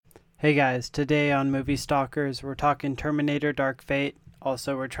Hey guys, today on Movie Stalkers, we're talking Terminator Dark Fate.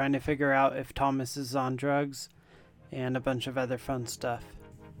 Also, we're trying to figure out if Thomas is on drugs and a bunch of other fun stuff.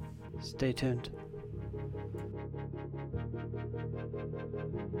 Stay tuned.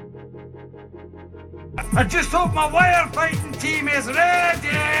 I just hope my firefighting team is ready!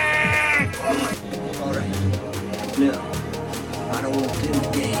 Alright. Now, I don't want them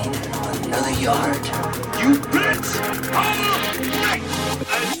to gain another yard. You bitch! Alright!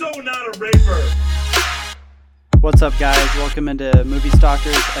 I'm so not a raper! What's up guys, welcome into Movie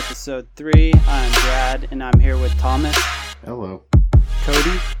Stalkers episode 3. I'm Brad and I'm here with Thomas. Hello.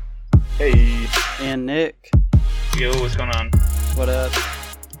 Cody. Hey. And Nick. Yo, what's going on? What up?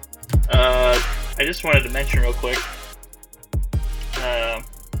 I just wanted to mention real quick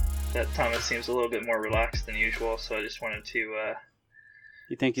that Thomas seems a little bit more relaxed than usual, so I just wanted to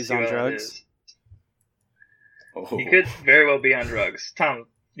You think he's see on what it drugs? is. Oh. He could very well be on drugs. Tom,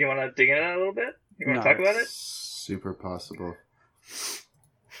 you want to dig into that a little bit? You want to talk about it? Super possible.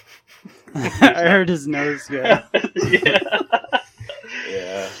 I heard his nose go. Yeah.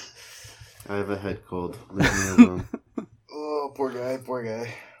 Yeah. I have a head cold. Leave me alone. Oh, poor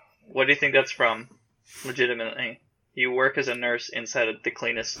guy. What do you think that's from? Legitimately. You work as a nurse inside of the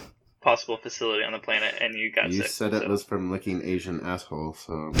cleanest possible facility on the planet, and you got You sick. said it so. was from licking Asian asshole,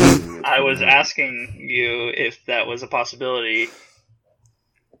 so I'm assuming it's I from was that. asking you if that was a possibility.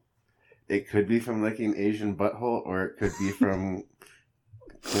 It could be from licking Asian butthole, or it could be from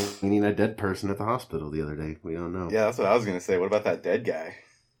cleaning a dead person at the hospital the other day. We don't know. Yeah, that's what I was gonna say. What about that dead guy?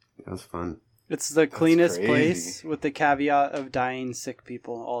 That was fun. It's the cleanest crazy. place with the caveat of dying sick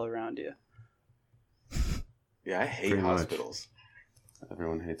people all around you. Yeah, I hate Pretty much. hospitals.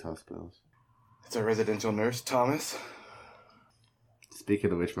 Everyone hates hospitals. It's a residential nurse, Thomas.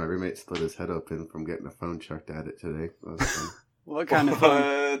 Speaking of which, my roommate split his head open from getting a phone chucked at it today. That was fun. What kind of fun?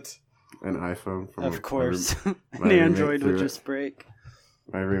 What? An iPhone from Of course. my An roommate Android would threw it. just break.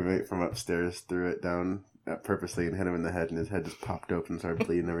 My roommate from upstairs threw it down purposely and hit him in the head, and his head just popped open and started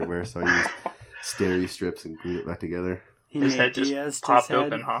bleeding everywhere. So I used steri strips and glued it back together. His head just popped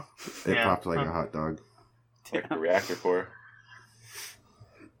open, huh? It Yeah. popped like Huh. a hot dog. Like a reactor core.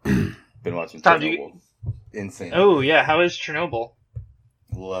 Been watching Tom, do Chernobyl. Insane. Oh, yeah. How is Chernobyl?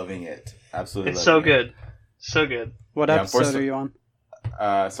 Loving it. Absolutely. It's so loving it. good. So good. What Yeah, episode unfortunately- are you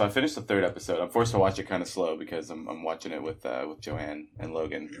on? So I finished the third episode. I'm forced to watch it kind of slow because I'm watching it with Joanne and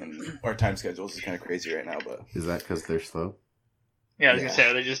Logan, and our time schedules is kind of crazy right now. But Is that because they're slow? Yeah, I was Yeah. going to say,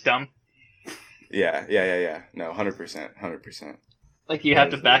 are they just dumb? yeah. No, 100%. Like, you That have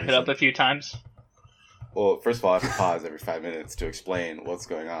to is back it amazing. up a few times? Well, first of all, I have to pause every 5 minutes to explain what's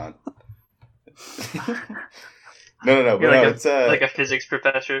going on. No, but You're no, like, it's like a physics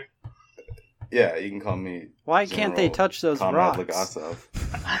professor? yeah, you can call me. Why can't they General touch those Comrade rocks?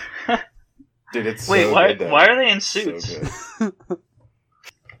 Legasov. Dude, it's Wait, so why, good, though. why are they in So suits? good.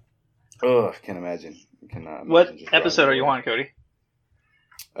 Ugh, can't imagine. Cannot What imagine just episode are driving you away. on, Cody?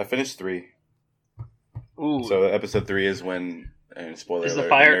 I finished 3. Ooh. So episode 3 is when, and spoiler Is the alert,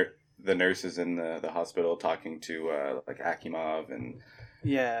 fire- the nurse is in the hospital talking to like Akimov and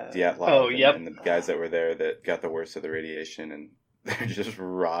Yeah. Dyatlov Oh, and, yep. and the guys that were there that got the worst of the radiation, and they're just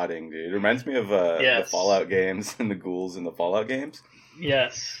rotting, dude. It reminds me of the Yes. Fallout games and the ghouls in the Fallout games.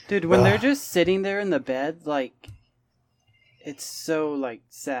 Yes. Dude, when they're Ugh. just sitting there in the bed, like, it's so, like,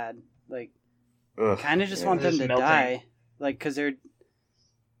 sad. Like, Ugh, kind of just yeah. want them Just to melting. die. Like, because they're...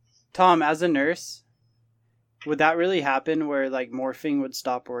 Tom, as a nurse, would that really happen where, like, morphine would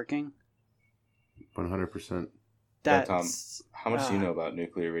stop working? 100%. Yeah, Tom, That's... how much do you Ah. know about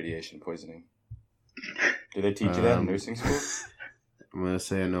nuclear radiation poisoning? Do they teach you that in nursing school? I'm going to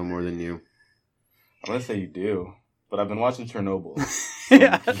say I know more than you. I'm gonna say you do, but I've been watching Chernobyl.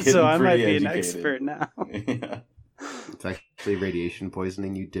 Yeah, I'm so getting I might pretty be an educated. expert now. Yeah. It's actually radiation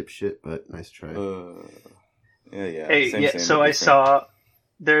poisoning, you dipshit, but nice try. Yeah. Hey, Same, yeah, same, so but I different. saw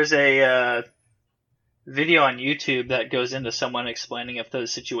there's a video on YouTube that goes into someone explaining if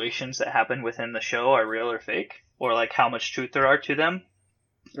those situations that happen within the show are real or fake, or like how much truth there are to them.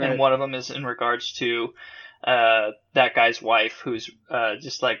 Right. And one of them is in regards to that guy's wife, who's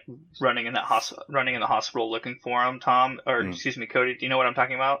just like running in the hospital looking for him. Tom, or Mm. excuse me, Cody. Do you know what I'm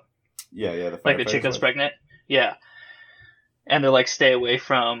talking about? Yeah. The Like the firefighter's chick that's wife. pregnant. Yeah. And they're like, stay away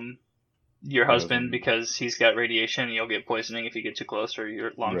from your Your husband husband. because he's got radiation and you'll get poisoning if you get too close or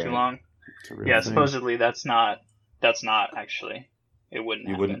you're too Right. long. It's a real Yeah, thing. supposedly that's not actually. It wouldn't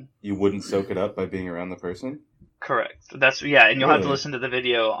happen. You wouldn't soak it up by being around the person. Correct. That's and you'll have to Really? listen to the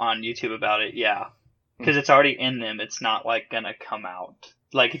video on YouTube about it. Yeah, because it's already in them. It's not like gonna come out.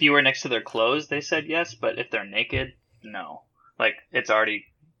 Like if you were next to their clothes, they said yes, but if they're naked, no. Like it's already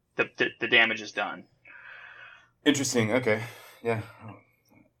the damage is done. Interesting. Okay. Yeah.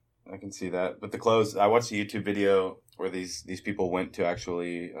 I can see that. But the clothes, I watched a YouTube video where these people went to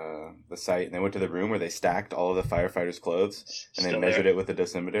actually the site, and they went to the room where they stacked all of the firefighters' clothes, and they measured it with a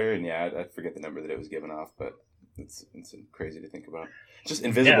dosimeter. And yeah, I forget the number that it was given off, but it's crazy to think about. Just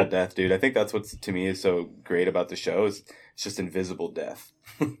invisible death, dude. I think that's what to me is so great about the show is it's just invisible death.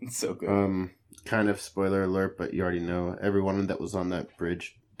 It's so good. Kind of spoiler alert, but you already know everyone that was on that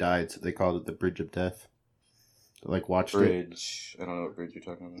bridge died, so they called it the Bridge of Death. Like watched bridge. I don't know what bridge you're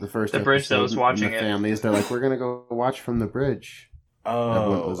talking about. The bridge that was watching the families, they're like, we're gonna go watch from the bridge. Oh,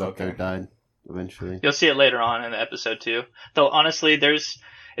 everyone that was up there died eventually. You'll see it later on in the episode too. Though honestly,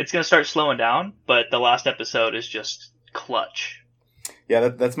 it's gonna start slowing down, but the last episode is just clutch. Yeah,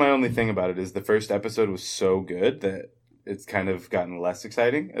 that's my only thing about it is the first episode was so good that it's kind of gotten less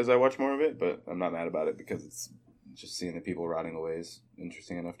exciting as I watch more of it. But I'm not mad about it because it's just seeing the people rotting away is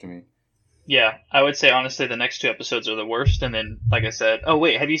interesting enough to me. Yeah, I would say honestly the next 2 episodes are the worst, and then like I said, oh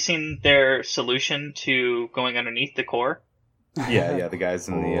wait, have you seen their solution to going underneath the core? Yeah, the guys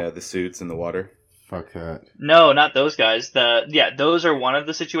in the suits in the water. Fuck that. No, not those guys. Those are one of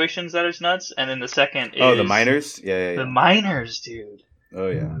the situations that is nuts, and then the second is the miners. Yeah. The miners, dude. Oh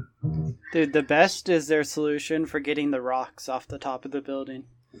yeah, Dude, the best is their solution for getting the rocks off the top of the building.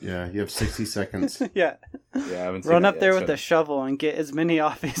 Yeah, you have 60 seconds. Yeah. I haven't seen Run that up there yet, with a shovel and get as many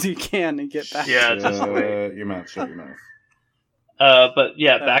off as you can and get back. Yeah, just wait. Your mouth. Shut your mouth. But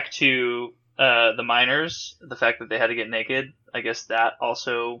yeah, back to the miners. The fact that they had to get naked. I guess that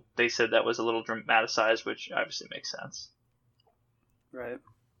also they said that was a little dramatized, which obviously makes sense. Right.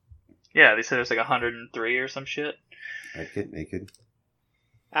 Yeah, they said it was like 103 or some shit. I'd get naked.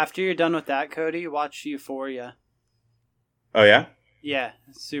 After you're done with that, Cody, watch Euphoria. Oh yeah. Yeah,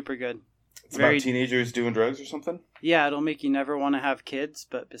 it's super good. It's about teenagers doing drugs or something? Yeah, it'll make you never want to have kids,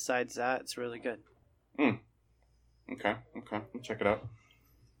 but besides that, it's really good. Okay. I'll check it out.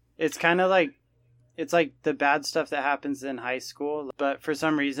 It's kind of like, it's like the bad stuff that happens in high school, but for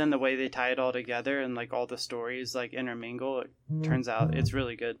some reason, the way they tie it all together and like all the stories like intermingle, it turns out it's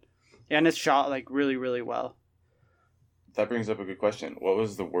really good. And it's shot like really, really well. That brings up a good question. What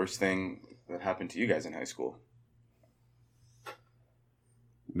was the worst thing that happened to you guys in high school?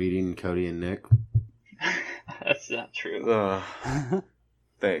 Meeting Cody and Nick. That's not true.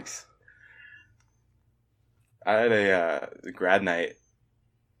 Thanks. I had a grad night. It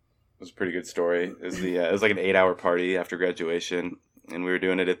was a pretty good story. It was like an 8-hour party after graduation, and we were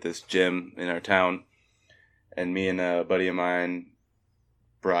doing it at this gym in our town. And me and a buddy of mine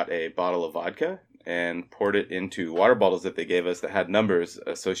brought a bottle of vodka and poured it into water bottles that they gave us that had numbers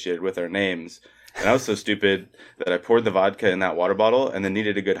associated with our names. And I was so stupid that I poured the vodka in that water bottle and then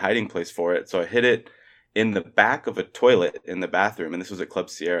needed a good hiding place for it. So I hid it in the back of a toilet in the bathroom. And this was at Club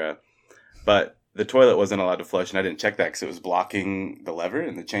Sierra. But the toilet wasn't allowed to flush, and I didn't check that because it was blocking the lever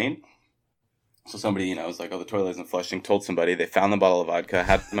and the chain. So somebody, was like, oh, the toilet isn't flushing, told somebody. They found the bottle of vodka,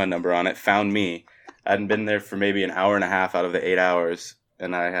 had my number on it, found me. I hadn't been there for maybe an hour and a half out of the 8 hours.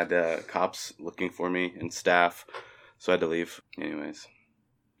 And I had cops looking for me and staff. So I had to leave. Anyways.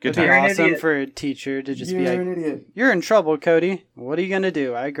 Good It'd be time. awesome for a teacher to just be like, an idiot. "You're in trouble, Cody. What are you going to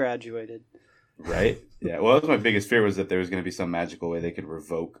do? I graduated." Right? Yeah. Well, that was my biggest fear, was that there was going to be some magical way they could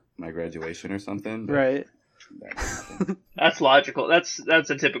revoke my graduation or something. Right. That's logical. That's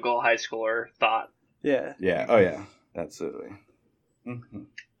a typical high schooler thought. Yeah. Yeah. Oh, yeah. Absolutely. Mm-hmm.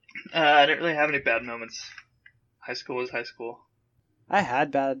 I didn't really have any bad moments. High school was high school. I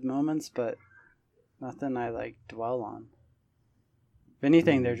had bad moments, but nothing I dwell on. If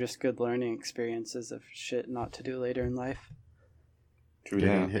anything, they're just good learning experiences of shit not to do later in life. True.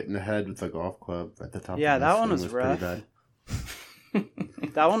 Getting hit in the head with a golf club at the top. Yeah, of that the one swing was pretty rough. bad.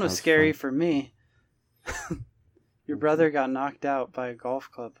 That one was That was scary fun. for me. Your brother got knocked out by a golf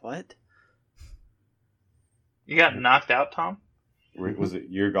club. What? You got knocked out, Tom? Was it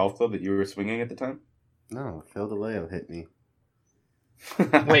your golf club that you were swinging at the time? No, Phil DeLeo hit me.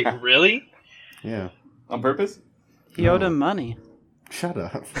 Wait, really? Yeah. On purpose? He owed him money. Shut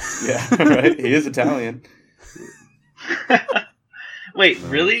up. Yeah, right. He is Italian. Wait, Nice.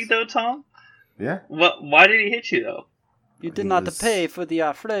 really though, Tom? Yeah. What? Why did he hit you though? You did He not was- pay for the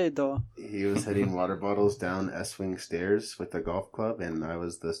Alfredo. He was hitting water bottles down S-wing stairs with a golf club, and I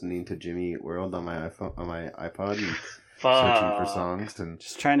was listening to Jimmy Eat World on my iPhone, on my iPod, and searching for songs, and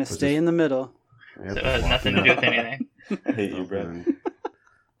Just trying to Was stay this- in the middle. yeah, So it has nothing to do with anything. I hate you, bro. and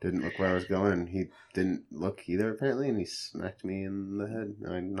didn't look where I was going. And he didn't look either, apparently, and he smacked me in the head.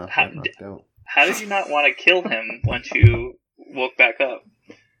 And I knocked out. How did you not want to kill him once you woke back up?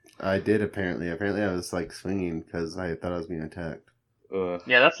 I did, apparently. Apparently, I was swinging because I thought I was being attacked.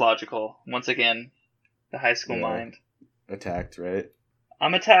 Yeah, that's logical. Once again, the high school Yeah. mind. Attacked, right?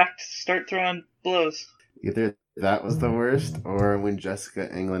 I'm attacked. Start throwing blows. Either that was the worst, or when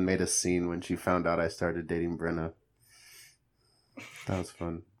Jessica England made a scene when she found out I started dating Brenna. That was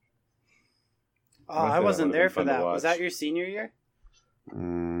fun. Oh, I I thought wasn't that there would've for been fun to that. Was that watch. your senior year?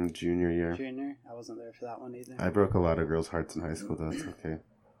 Junior year. Junior? I wasn't there for that one either. I broke a lot of girls' hearts in high school, though. It's okay.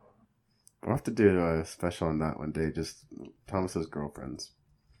 We'll have to do a special on that one day. Just Thomas's girlfriends.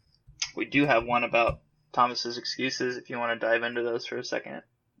 We do have one about Thomas's excuses if you want to dive into those for a second.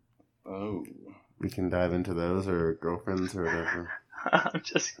 Oh. We can dive into those or girlfriends or whatever. I'm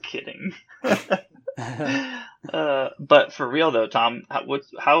just kidding. But for real though, Tom,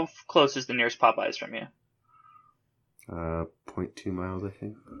 how close is the nearest Popeyes from you? 0.2 miles, I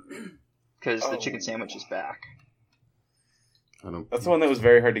think. Because the chicken sandwich is back. I don't. That's the one that was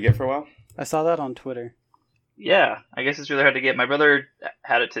very hard to get for a while. I saw that on Twitter. Yeah, I guess it's really hard to get. My brother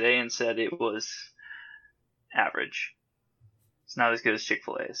had it today and said it was average. It's not as good as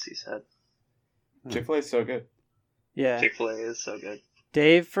Chick-fil-A's, he said. Chick-fil-A is so good. Yeah. Chick-fil-A is so good.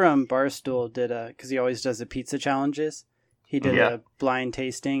 Dave from Barstool did because he always does the pizza challenges. He did Yeah. a blind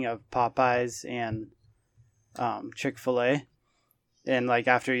tasting of Popeyes and Chick-fil-A. And like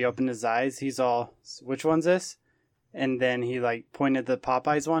after he opened his eyes, he's all, which one's this? And then he like pointed the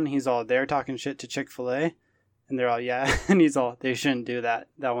Popeyes one. He's all, they're talking shit to Chick-fil-A. And they're all, yeah. And he's all, they shouldn't do that.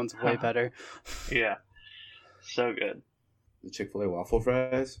 That one's way better. Yeah. So good. The Chick-fil-A waffle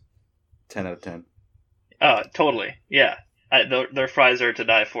fries, 10 out of 10. Totally. Yeah. Their fries are to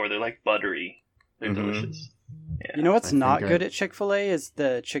die for. They're like buttery. They're Mhm. delicious. Yeah. You know what's I not think good at Chick-fil-A is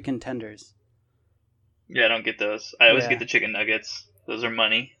the chicken tenders. Yeah, I don't get those. I always Yeah. get the chicken nuggets. Those are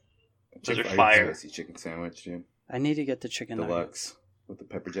money. Those are Chick-fil-A fire. Spicy chicken sandwich, dude. I need to get the chicken nuggets. Deluxe with the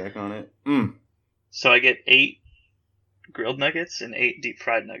pepper jack on it. Mm. So I get 8 grilled nuggets and 8 deep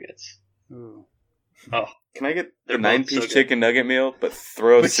fried nuggets. Ooh. Oh, Can I get They're the both 9-piece so good. chicken nugget meal, but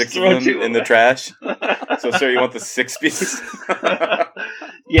throw But 6 throw of them 2 in the away. trash? So, sir, you want the 6-piece?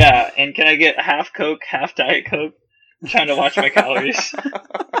 yeah. And can I get half Coke, half Diet Coke? I'm trying to watch my calories.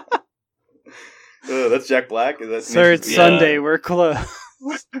 That's Jack Black. Is that Sir, it's Yeah. Sunday. We're closed.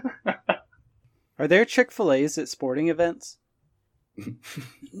 Are there Chick-fil-A's at sporting events?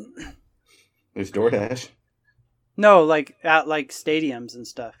 There's DoorDash. No, like at like stadiums and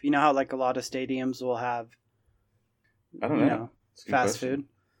stuff. You know how like a lot of stadiums will have, I don't you know. know, It's a good fast question. food.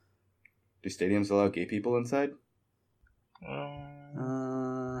 Do stadiums allow gay people inside?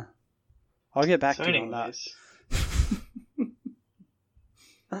 I'll get back So to you on that. anyways,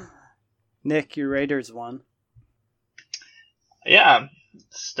 Nick, your Raiders won. yeah, I'm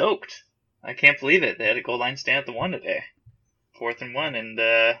stoked. I can't believe it. They had a goal line stand at the 1 today. 4th and 1, and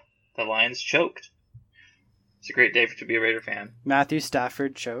the Lions choked. It's a great day to be a Raider fan. Matthew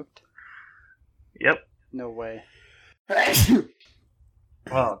Stafford choked. Yep. No way.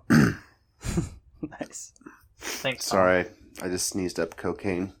 Well, Nice. thanks. Tom. Sorry, I just sneezed up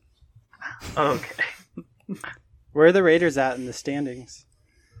cocaine. Okay. Where are the Raiders at in the standings?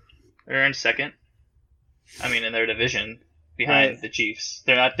 They're in 2nd. I mean, in their division, behind Right. the Chiefs.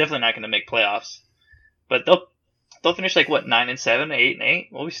 They're definitely not going to make playoffs, but they'll finish like what 9-7, 8-8.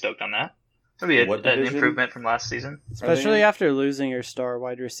 We'll be stoked on that. It'll be What an division? improvement from last season. Especially in? after losing your star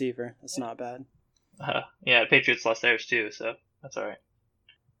wide receiver. That's not bad. Yeah, the Patriots lost theirs too, so that's all right.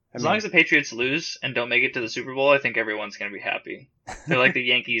 I As mean, long as the Patriots lose and don't make it to the Super Bowl, I think everyone's going to be happy. They're like the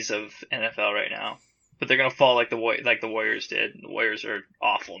Yankees of NFL right now, but they're going to fall like the Warriors did. The Warriors are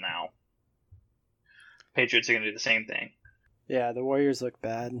awful now. Patriots are going to do the same thing. yeah, the Warriors look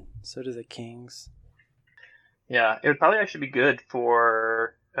bad. So do the Kings. Yeah, it would probably actually be good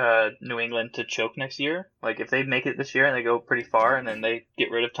for New England to choke next year. Like if they make it this year and they go pretty far, and then they get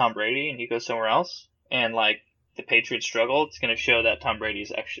rid of Tom Brady and he goes somewhere else, and like the Patriots struggle, it's going to show that Tom Brady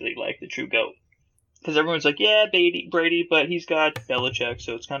is actually like the true GOAT. Because everyone's like, yeah, Brady, but he's got Belichick,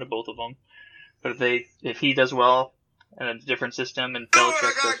 so it's kind of both of them. But if he does well in a different system and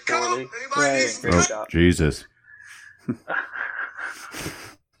Belichick does poorly, Right. great job. Jesus.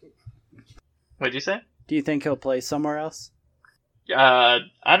 What'd you say? Do you think he'll play somewhere else? I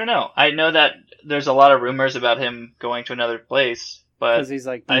don't know. I know that there's a lot of rumors about him going to another place, but Because he's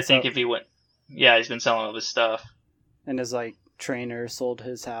like, I think if he went, yeah, he's been selling all his stuff. and his like trainer sold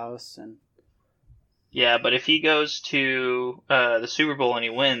his house, and Yeah, but if he goes to the Super Bowl and he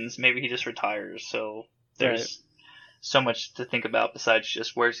wins, maybe he just retires. So there's so much to think about besides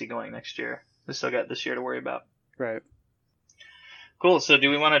just where's he going next year. We still got this year to worry about. right. Cool. So do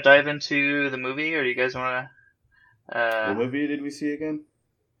we want to dive into the movie, or do you guys want to? What movie did we see again?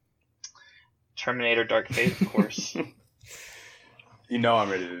 Terminator: Dark Fate, of course. You know I'm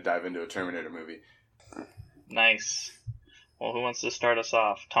ready to dive into a Terminator movie. Nice. Well, who wants to start us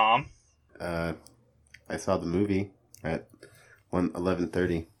off? Tom? I saw the movie at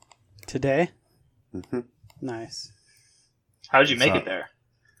 11:30. Today? Mm-hmm. Nice. How did you make it there?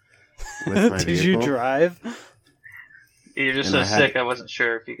 With my Did you vehicle. drive? You're just And so sick, I wasn't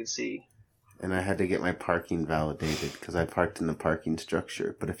sure if you could see. And I had to get my parking validated because I parked in the parking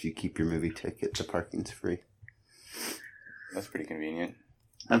structure. But if you keep your movie ticket, the parking's free. That's pretty convenient.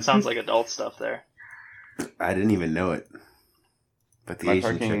 That sounds like adult stuff there. I didn't even know it. But the My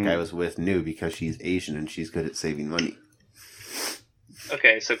Asian parking- chick I was with knew because she's Asian and she's good at saving money.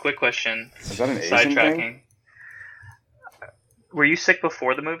 Okay, so quick question. Is that an Asian thing? Sidetracking. Were you sick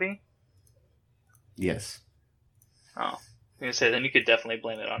before the movie? Yes. Oh. I was going to say, then you could definitely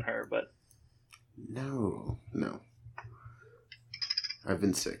blame it on her, but... No. I've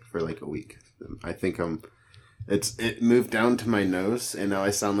been sick for like a week. I think it moved down to my nose and now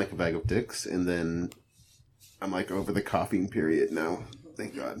I sound like a bag of dicks and then I'm like over the coughing period now.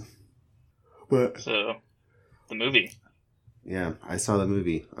 Thank God. But So, the movie. yeah, I saw the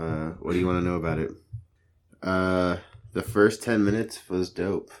movie. What do you want to know about it? The first 10 minutes was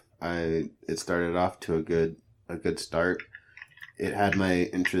dope. It started off to a good start. It had my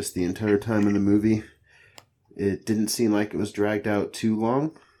interest the entire time in the movie. It didn't seem like it was dragged out too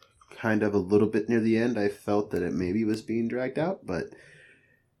long. Kind of a little bit near the end, I felt that it maybe was being dragged out, but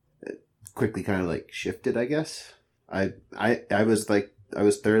it quickly kind of like shifted, I guess. I was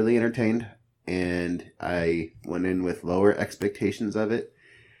thoroughly entertained, and I went in with lower expectations of it,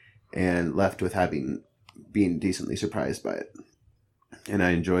 and left with being decently surprised by it. And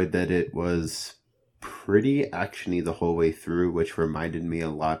I enjoyed that it was pretty actiony the whole way through, which reminded me a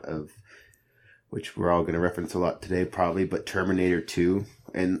lot of, which we're all going to reference a lot today probably, but Terminator 2,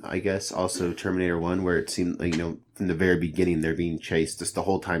 and I guess also Terminator 1, where it seemed like, from the very beginning they're being chased, just the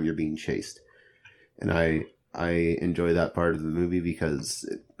whole time you're being chased. And I enjoy that part of the movie because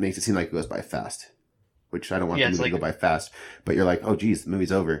it makes it seem like it goes by fast, which I don't want the movie to go by fast, but you're like, oh geez, the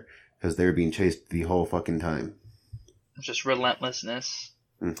movie's over, because they're being chased the whole fucking time. Just relentlessness.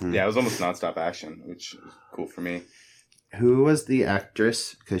 Mm-hmm. Yeah, it was almost nonstop action, which was cool for me. Who was the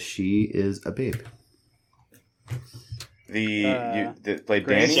actress? Because she is a babe. That played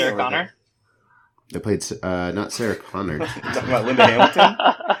Grace Danny? Sarah or Connor? They played, not Sarah Connor. You talking about Linda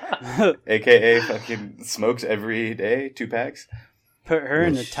Hamilton? AKA fucking smokes every day, 2 packs? Put her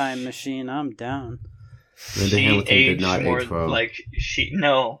in a time machine. I'm down. Linda She Hamilton did aged not more, age well.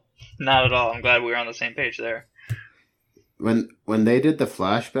 No, not at all. I'm glad we were on the same page there. When they did the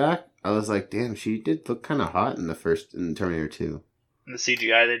flashback, I was like, damn, she did look kind of hot in Terminator 2. And the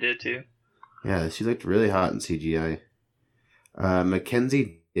CGI they did too. Yeah, she looked really hot in CGI.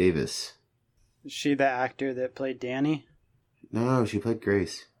 Mackenzie Davis. Is she the actor that played Danny? No, she played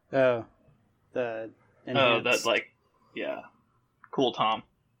Grace. Oh. The enhanced. Yeah. Cool Tom.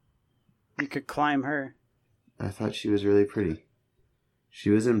 You could climb her. I thought she was really pretty.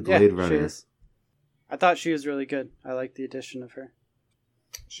 She was in Blade Runner. She is. I thought she was really good. I like the addition of her.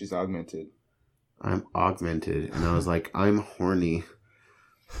 She's augmented. I'm augmented, and I was like, I'm horny.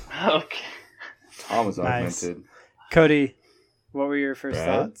 Okay. Tom was Nice. augmented. Cody, what were your first Brad?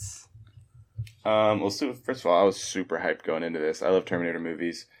 thoughts? So first of all, I was super hyped going into this. I love Terminator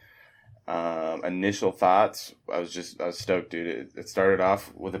movies. Initial thoughts, I was stoked, dude. It started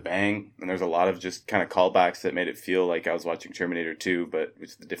off with a bang, and there's a lot of just kind of callbacks that made it feel like I was watching Terminator 2, but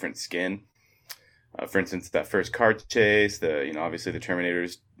with the different skin. For instance, that first car chase, obviously the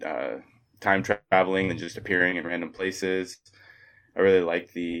Terminators time traveling and just appearing in random places. I really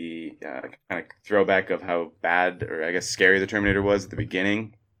like the kind of throwback of how bad, or I guess scary, the Terminator was at the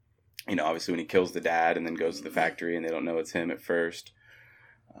beginning. Obviously when he kills the dad and then goes to the factory and they don't know it's him at first.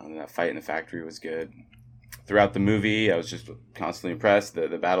 That fight in the factory was good. Throughout the movie, I was just constantly impressed.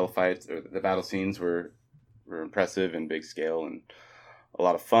 The battle fights, or the battle scenes were impressive and big scale and a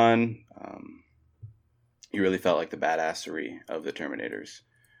lot of fun. You really felt like the badassery of the Terminators.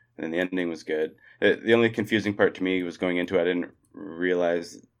 And then the ending was good. The only confusing part to me was going into it, I didn't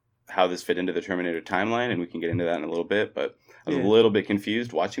realize how this fit into the Terminator timeline, and we can get into that in a little bit, but I was a little bit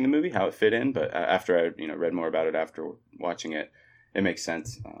confused watching the movie, how it fit in, but after I read more about it after watching it, it makes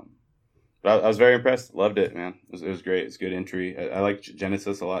sense. But I was very impressed. Loved it, man. It was great. It's good entry. I like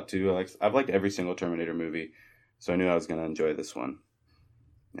Genesis a lot, too. I've liked every single Terminator movie, so I knew I was going to enjoy this one,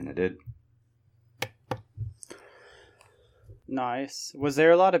 and I did. Nice. Was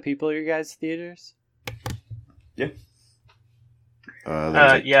there a lot of people at your guys' theaters? Yeah.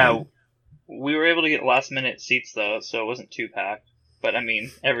 Yeah. We were able to get last minute seats though, so it wasn't too packed. But I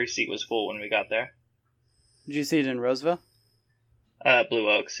mean, every seat was full when we got there. Did you see it in Roseville? Blue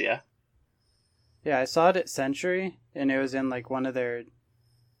Oaks, yeah. Yeah, I saw it at Century, and it was in like one of their,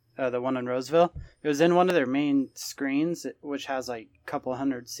 the one in Roseville. It was in one of their main screens, which has like a couple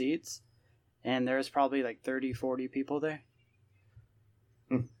hundred seats, and there was probably like 30, 40 people there.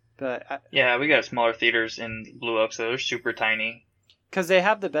 But Yeah, we got smaller theaters in Blue Oaks, so they're super tiny. because they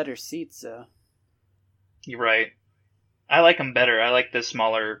have the better seats, though. You're right. I like them better. I like the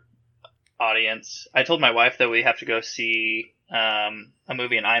smaller audience. I told my wife that we have to go see a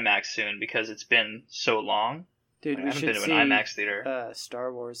movie in IMAX soon because it's been so long. Dude, I we haven't should been to see an IMAX theater.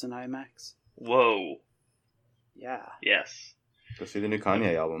 Star Wars in IMAX. Whoa. Yeah. Yes. Go see the new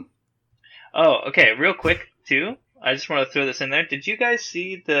Kanye album. Oh, okay. Real quick, too. I just want to throw this in there. Did you guys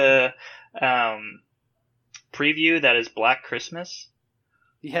see the preview that is Black Christmas?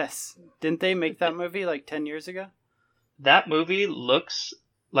 Yes. Didn't they make that movie like 10 years ago? That movie looks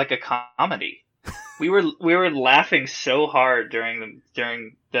like a comedy. We were laughing so hard during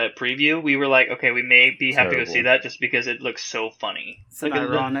the preview. We were like, okay, we maybe have to go Terrible. see that just because it looks so funny. It's an Look at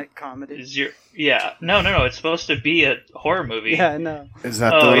the- ironic comedy. Yeah. No. It's supposed to be a horror movie. Yeah, I know. Is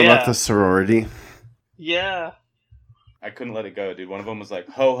that Oh, the one yeah. about the sorority? Yeah. I couldn't let it go, dude. One of them was like,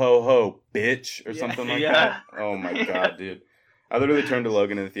 ho, ho, ho, bitch, or Yeah. something like Yeah. that. Oh my god, dude. I literally turned to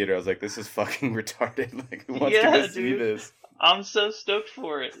Logan in the theater. I was like, this is fucking retarded. Like, who wants to Yeah, go see dude. this? I'm so stoked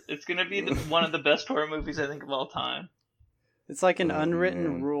for it. It's gonna be one of the best horror movies I think of all time. It's like an Oh, unwritten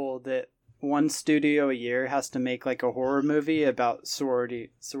man. rule that one studio a year has to make like a horror movie about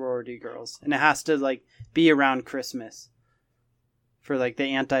sorority girls, and it has to like be around Christmas for like the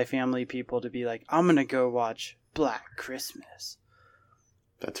anti-family people to be like, I'm gonna go watch Black Christmas.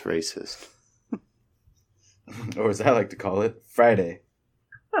 That's racist. Or as I like to call it, Friday.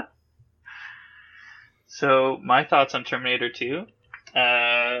 So my thoughts on Terminator 2,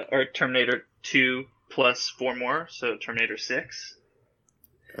 or Terminator 2 plus 4 more, so Terminator 6.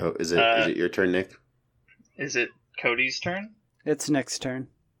 Oh, is it your turn, Nick? Is it Cody's turn? It's Nick's turn.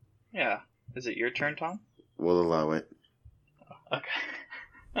 Yeah. Is it your turn, Tom? We'll allow it.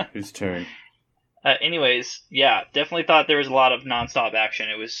 Okay. Whose turn? Anyways, yeah, definitely thought there was a lot of nonstop action.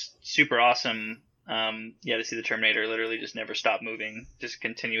 It was super awesome. To see the Terminator literally just never stop moving, just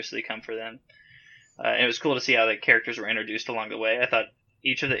continuously come for them. And it was cool to see how the characters were introduced along the way. I thought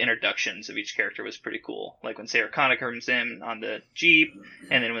each of the introductions of each character was pretty cool. Like when Sarah Connor comes in on the Jeep,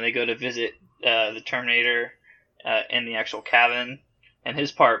 and then when they go to visit the Terminator in the actual cabin. And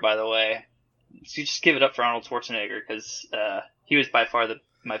his part, by the way, so you just give it up for Arnold Schwarzenegger because he was by far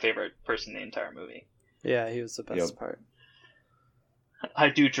my favorite person in the entire movie. Yeah, he was the best Yep. part. I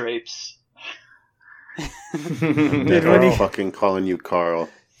do drapes. Never when he- fucking calling you Carl.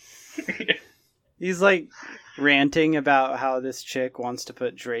 He's like ranting about how this chick wants to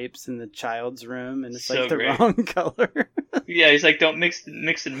put drapes in the child's room, and it's So like the great. wrong color. Yeah, he's like, don't mix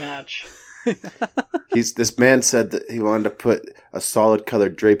and match. This man said that he wanted to put a solid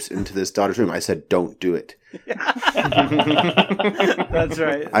colored drapes into this daughter's room. I said, don't do it. That's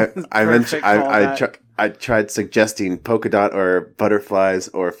right. I mentioned I tried suggesting polka dot or butterflies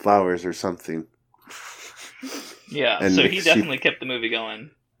or flowers or something, Yeah, And so he she- definitely kept the movie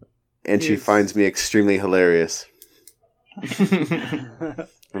going. and she Yes. finds me extremely hilarious.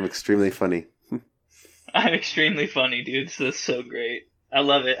 I'm extremely funny. I'm extremely funny, dude. So it's so great. I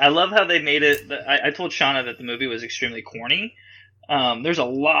love it. I love how they made it. I told Shauna that the movie was extremely corny. There's a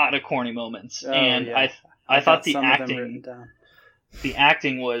lot of corny moments, Oh, and yeah. I thought the some of them written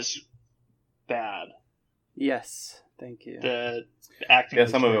acting down. was bad. Yes, thank you. The acting Yeah,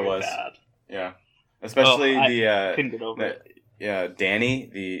 was some of it very was. bad. Yeah. Especially I couldn't get over it.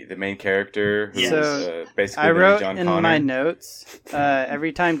 Danny, the main character, who's So, basically I the new wrote John in Connor. my notes,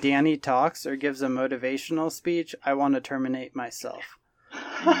 every time Danny talks or gives a motivational speech, I want to terminate myself.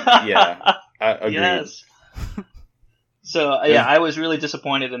 Yeah, I agree. Yes. So I was really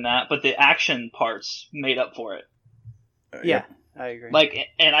disappointed in that, but the action parts made up for it. Yeah, I agree. Like,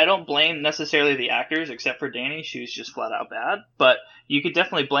 and I don't blame necessarily the actors, except for Danny. She was just flat out bad. But you could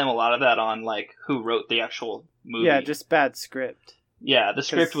definitely blame a lot of that on like who wrote the actual movie. yeah, just bad script. Yeah, the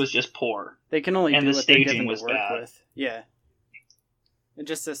script 'Cause- was just poor. They can only And do the what they're staging given was to work bad. with. Yeah. And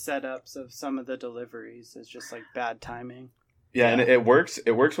just the setups of some of the deliveries is just like bad timing. Yeah, and it works.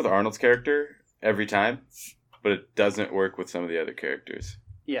 It works with Arnold's character every time, but it doesn't work with some of the other characters.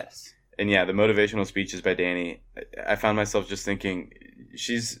 Yes. And yeah, the motivational speeches by Danny, I found myself just thinking,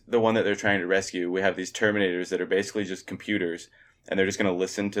 she's the one that they're trying to rescue. We have these Terminators that are basically just computers, and they're just going to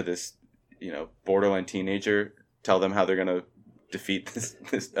listen to this, borderline teenager tell them how they're going to defeat this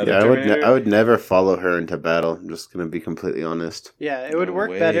other Yeah, Terminator. I would never follow her into battle. I'm just gonna be completely honest. Yeah, it would No work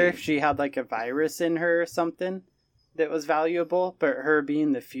way. better if she had like a virus in her or something. that was valuable, but her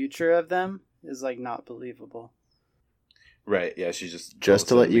being the future of them is like not believable. Right, yeah, she's just... Just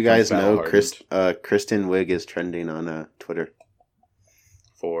to let you guys know, battle-hardened. Kristen Wiig is trending on Twitter.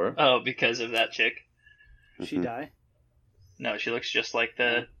 For? Oh, because of that chick? She Mhm. die? No, she looks just like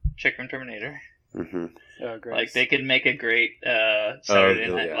the chick from Terminator. Mm-hmm. Oh, great. Like, they could make a great Saturday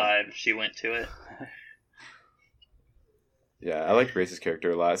Night yeah. Live if she went to it. Yeah, I liked Grace's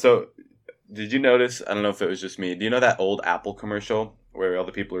character a lot. So, did you notice, I don't know if it was just me, do you know that old Apple commercial where all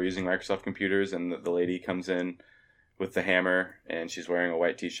the people are using Microsoft computers and the lady comes in with the hammer and she's wearing a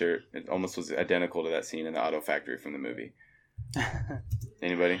white t-shirt? It almost was identical to that scene in the Auto Factory from the movie.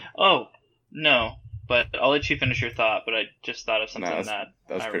 Anybody? Oh, no. But I'll let you finish your thought, but I just thought of something No, that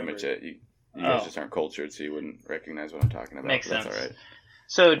was I pretty remembered. much it. You guys Oh. just aren't cultured, so you wouldn't recognize what I'm talking about. Makes but sense. That's all right.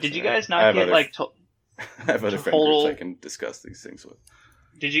 So, did you guys I not have get, other- like... I have other friend Total- groups I can discuss these things with.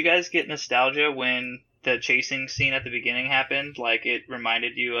 Did you guys get nostalgia when the chasing scene at the beginning happened? Like, it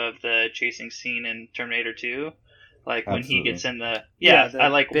reminded you of the chasing scene in Terminator 2? Like, when he Absolutely. gets in the... Yeah, Yeah, the I,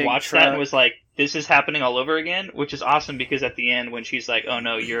 like, big watched that truck. and was like, this is happening all over again? Which is awesome, because at the end, when she's like, oh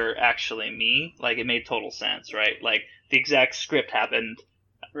no, you're actually me, like, it made total sense, right? Like, the exact script happened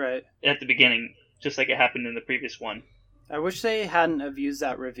Right. at the beginning, just like it happened in the previous one. I wish they hadn't have used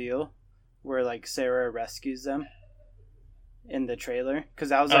that reveal where like Sarah rescues them in the trailer, because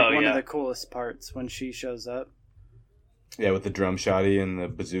that was like Oh, one yeah. of the coolest parts when she shows up. Yeah, with the drum shotty and the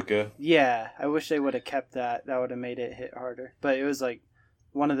bazooka. Yeah, I wish they would have kept that. That would have made it hit harder. But it was like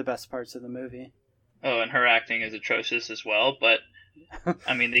one of the best parts of the movie. Oh, and her acting is atrocious as well, but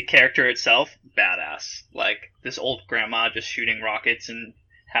I mean, the character itself, badass. Like, this old grandma just shooting rockets and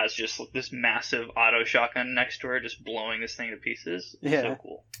has just this massive auto shotgun next to her, just blowing this thing to pieces. It's Yeah. so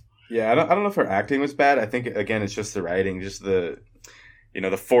cool. Yeah, I don't know if her acting was bad. I think, again, it's just the writing, just the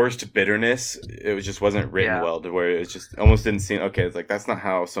forced bitterness. It just wasn't written Yeah. well to where it just almost didn't seem, okay, it's like, that's not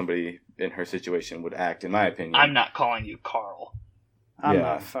how somebody in her situation would act, in my opinion. I'm not calling you Carl. I'm Yeah.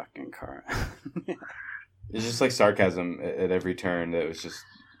 not fucking car. It's just like sarcasm at every turn that was just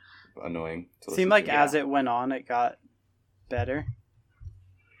annoying. To listen Seemed like to. as it went on, it got better.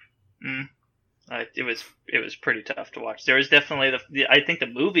 It was pretty tough to watch. There was definitely I think the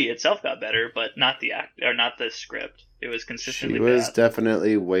movie itself got better, but not the not the script. It was consistently She was bad.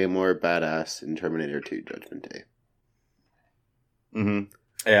 definitely way more badass in Terminator 2 Judgment Day.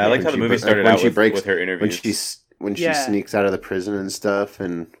 Mm-hmm. Yeah, I liked When how the she movie bre- started when out she breaks- with her interviews. When she Yeah. sneaks out of the prison and stuff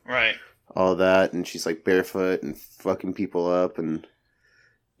and Right. all that, and she's like barefoot and fucking people up, and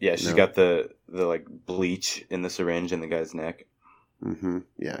Yeah, she's No. got the like bleach in the syringe in the guy's neck.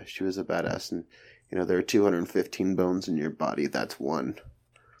 yeah, she was a badass. And there are 215 bones in your body. That's one.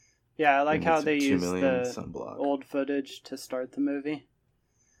 Yeah, I like And how it's they 2 used million the sunblock. old footage to start the movie.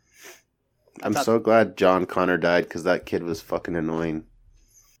 I'm thought- so glad John Connor died because that kid was fucking annoying.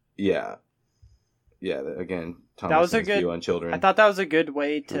 Yeah. Again, Thomas That was a Sins good- view on children. I thought that was a good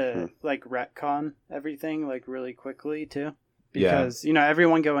way to Mhm. like retcon everything like really quickly too. Yeah. Because,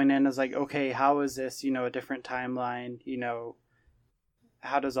 everyone going in is like, okay, how is this, a different timeline?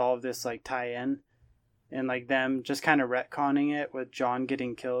 How does all of this like tie in? And like them just kind of retconning it with John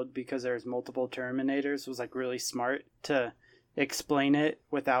getting killed because there's multiple Terminators was like really smart to explain it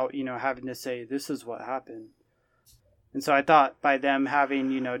without, having to say this is what happened. And so I thought by them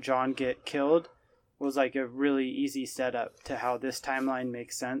having, John get killed was like a really easy setup to how this timeline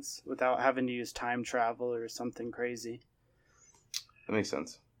makes sense without having to use time travel or something crazy. That makes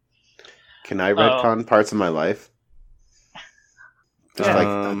sense. Can I retcon parts of my life? Just Yeah.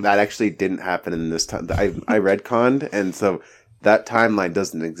 like that actually didn't happen in this time. I retconned, and so that timeline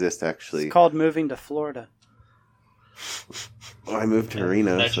doesn't exist actually. It's called moving to Florida. I moved to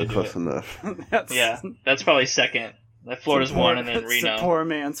Reno, That so should do close it. enough. That's, Yeah, that's probably second. Like Florida's one, and then it's a Reno. poor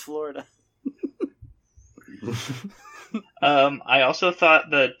man's Florida. I also thought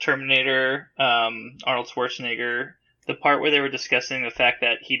the Terminator, Arnold Schwarzenegger, the part where they were discussing the fact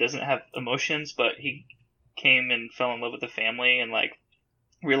that he doesn't have emotions, but he came and fell in love with the family and like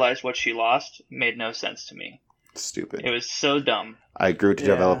realized what she lost, made no sense to me. Stupid. It was so dumb. I grew to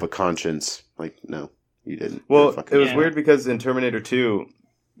Yeah. develop a conscience. Like, no, you didn't. Well, You're fucking it was Yeah. weird because in Terminator 2,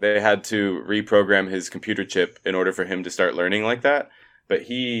 they had to reprogram his computer chip in order for him to start learning like that. But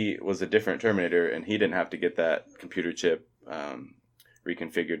he was a different Terminator, and he didn't have to get that computer chip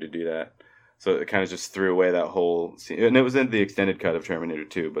reconfigured to do that. So it kind of just threw away that whole scene. And it was in the extended cut of Terminator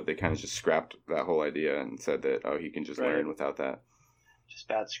 2, but they kind of just scrapped that whole idea and said that, he can just Right. learn without that. Just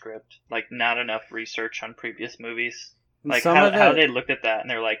bad script. Like not enough research on previous movies. And Like some how, of how it- they looked at that and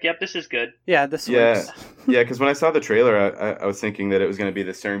they're like, "Yep, this is good." Yeah, this Yeah. works. Yeah, because when I saw the trailer, I was thinking that it was going to be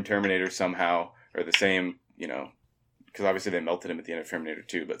the same Terminator somehow, or the same, because obviously they melted him at the end of Terminator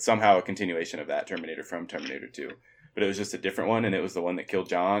 2, but somehow a continuation of that Terminator from Terminator 2. But it was just a different one, and it was the one that killed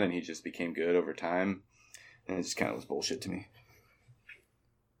John, and he just became good over time. And it just kind of was bullshit to me.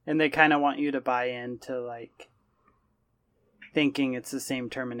 And they kind of want you to buy into, like, thinking it's the same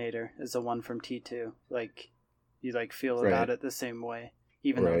Terminator as the one from T2. Like, you, like, feel about it the same way,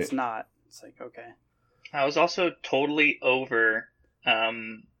 even though it's not. It's like, okay. I was also totally over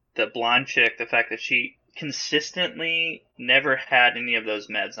the blonde chick, the fact that she consistently never had any of those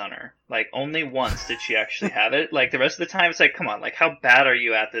meds on her. Like, only once did she actually have it. Like, the rest of the time, it's like, come on, like, how bad are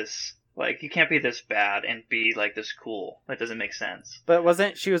you at this? Like, you can't be this bad and be, like, this cool. That doesn't make sense.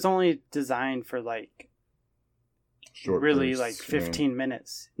 But she was only designed for, like, Short really, bursts, like, 15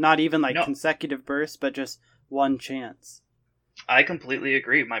 minutes. Not even, like, consecutive bursts, but just one chance. I completely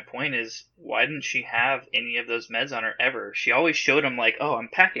agree. My point is, why didn't she have any of those meds on her ever? She always showed them like, oh, I'm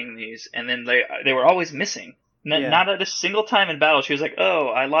packing these, and then they were always missing. Not at a single time in battle. She was like, oh,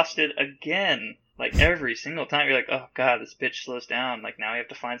 I lost it again. Like, every single time. You're like, oh, God, this bitch slows down. Like, now we have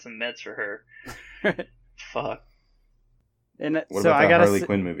to find some meds for her. Fuck. And What so about I the gotta Harley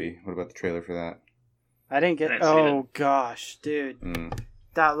Quinn movie? What about the trailer for that? I didn't get... I didn't see oh, gosh, dude. Mm.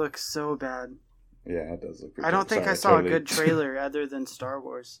 That looks so bad. Yeah, it does look pretty I don't good. think I saw a good trailer other than Star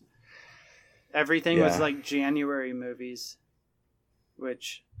Wars. Everything was like January movies,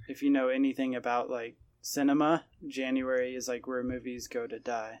 which, if you know anything about like cinema, January is like where movies go to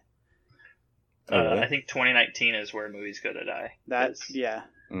die. I think 2019 is where movies go to die. Yeah.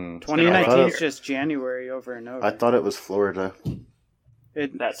 2019 is just January over and over. I thought it was Florida.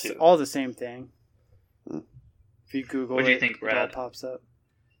 It's all the same thing. If you Google what do you it, think, it all Brad? pops up.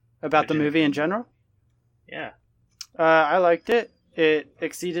 About the movie in general? Yeah. I liked it. It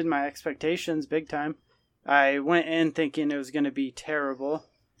exceeded my expectations big time. I went in thinking it was going to be terrible.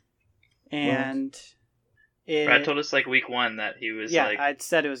 And Brad told us like week one that he was like... Yeah, I'd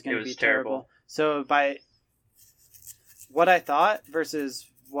said it was going to be terrible. terrible. So by what I thought versus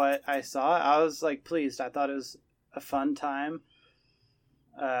what I saw, I was like pleased. I thought it was a fun time.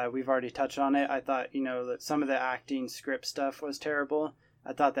 We've already touched on it. I thought, that some of the acting script stuff was terrible.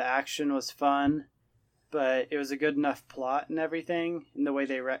 I thought the action was fun, but it was a good enough plot and everything, and the way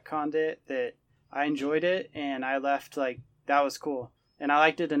they retconned it, that I enjoyed it, and I left like, that was cool. And I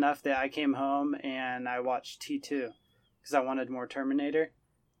liked it enough that I came home and I watched T2, because I wanted more Terminator.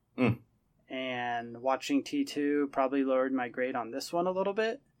 And watching T2 probably lowered my grade on this one a little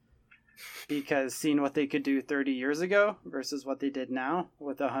bit, because seeing what they could do 30 years ago versus what they did now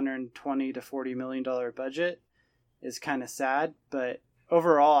with a $120 to $40 million budget is kind of sad. But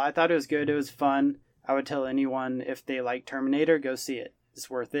overall, I thought it was good. It was fun. I would tell anyone, if they like Terminator, go see it. It's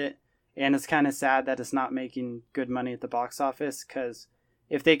worth it. And it's kind of sad that it's not making good money at the box office, because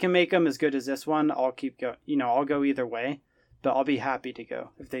if they can make them as good as this one, I'll keep go. I'll go either way, but I'll be happy to go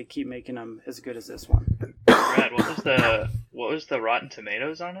if they keep making them as good as this one. Brad, what was the Rotten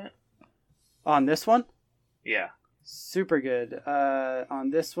Tomatoes on it? On this one? Yeah. Super good. On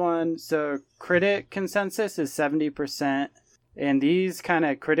this one, so critic consensus is 70%. And these kind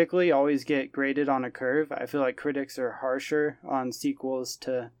of critically always get graded on a curve. I feel like critics are harsher on sequels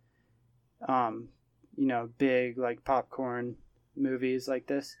to, big like popcorn movies like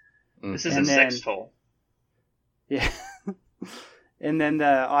this. This is a sex toll. Yeah. And then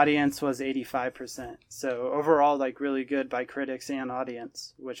the audience was 85%. So overall, like, really good by critics and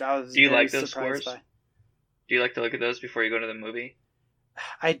audience, which I was Do you very like those surprised scores? by. Do you like to look at those before you go to the movie?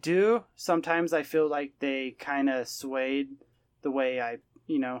 I do. Sometimes I feel like they kind of swayed the way I,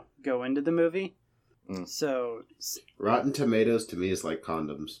 go into the movie. So Rotten Tomatoes to me is like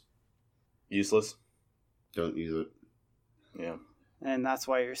condoms. Useless. Don't use it. Yeah. And that's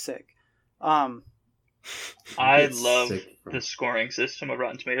why you're sick. I It's love sick, bro. the scoring system of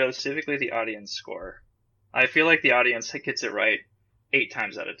Rotten Tomatoes, specifically the audience score. I feel like the audience gets it right 8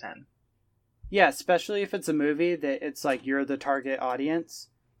 times out of 10. Yeah, especially if it's a movie that it's like you're the target audience.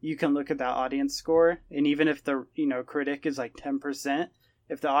 You can look at that audience score, and even if the critic is like 10%,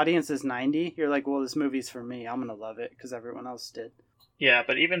 if the audience is 90, you're like, well, this movie's for me. I'm gonna love it because everyone else did. Yeah,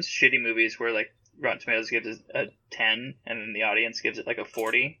 but even shitty movies where like Rotten Tomatoes gives it a 10 and then the audience gives it like a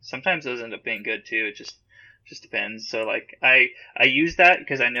 40, sometimes those end up being good too. It just depends. So like I use that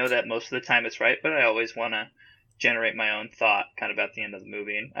because I know that most of the time it's right, but I always want to generate my own thought kind of at the end of the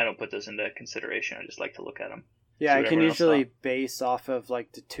movie, and I don't put those into consideration. I just like to look at them. Yeah, I what can everyone else usually thought. base off of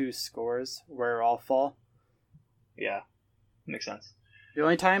like the 2 scores where all fall. Yeah, makes sense. The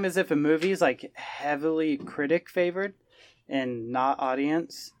only time is if a movie is like heavily critic favored and not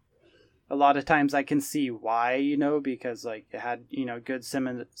audience. A lot of times I can see why, because like it had, good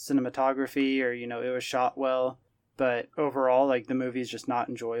cinematography or, it was shot well. but overall, like, the movie's just not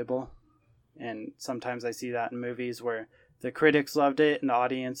enjoyable. And sometimes I see that in movies where the critics loved it and the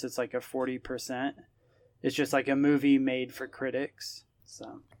audience, it's like a 40%. It's just like a movie made for critics.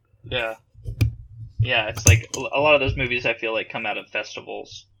 So Yeah. Yeah, it's like a lot of those movies I feel like come out of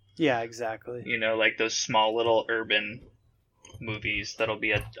festivals. yeah, exactly. You know, like those small little urban movies that'll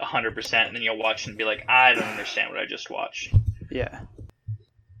be at 100%, and then you'll watch and be like, I don't understand what I just watched. Yeah.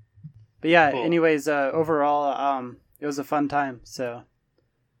 But yeah, Cool. anyways, overall, it was a fun time. So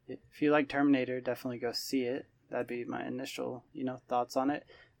if you like Terminator, definitely go see it. That'd be my initial, thoughts on it.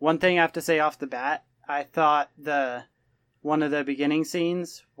 One thing I have to say off the bat, I thought one of the beginning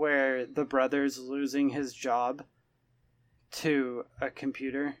scenes where the brother's losing his job to a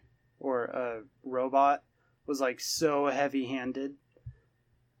computer or a robot was like so heavy-handed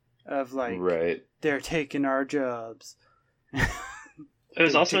of like, Right. they're taking our jobs. It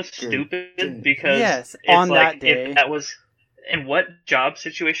was also stupid because Yes, it's on like, that day. if that was... In what job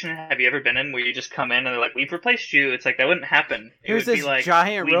situation have you ever been in where you just come in and they're like, we've replaced you? It's like, that wouldn't happen. It Here's would be this like,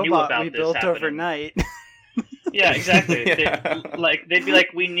 giant we knew robot about we this built happening. overnight. Yeah, exactly. Yeah. They'd be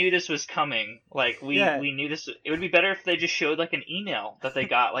like, we knew this was coming. Like, we Yeah. knew this. It would be better if they just showed like an email that they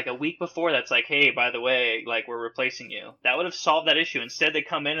got like a week before that's like, hey, by the way, like, we're replacing you. That would have solved that issue. Instead, they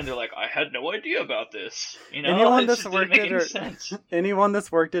come in and they're like, I had no idea about this. You know, Anyone it that's just didn't worked make at any a- sense. Anyone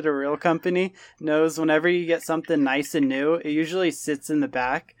that's worked at a real company knows whenever you get something nice and new, it usually sits in the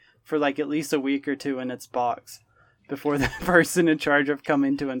back for like at least a week or two in its box before the person in charge of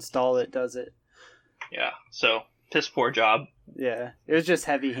coming to install it does it. Yeah. So piss poor job. Yeah, it was just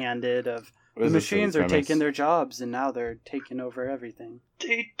heavy-handed of What the is this machines for are the premise? taking their jobs and now they're taking over everything.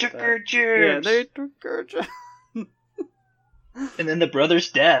 They took But- her Yeah, jobs. they took our job. And then the brother's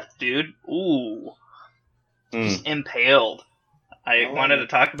death, dude. Ooh. Just impaled. I Oh. wanted to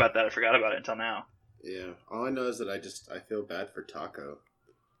talk about that. I forgot about it until now. Yeah, all I know is that I feel bad for Taco.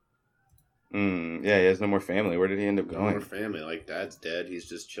 Yeah, he has no more family. Where did he end up No more going? family. Like, dad's dead. He's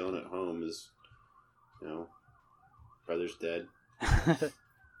just chilling at home. Brother's dead. Are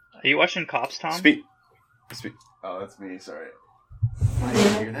you watching Cops, Tom? Speak. Oh, that's me. Sorry. Did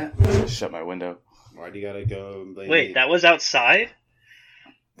you hear that? Just shut my window. Why do you gotta go and blame Wait, me? that was outside?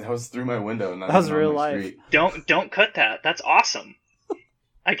 That was through my window. Not That was even on real my life. street. Don't cut that. That's awesome.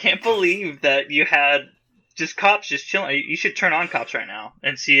 I can't believe that you had just Cops just chilling. You should turn on Cops right now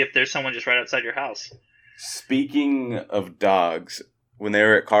and see if there's someone just right outside your house. Speaking of dogs, when they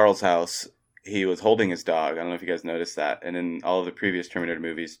were at Carl's house, he was holding his dog. I don't know if you guys noticed that. And in all of the previous Terminator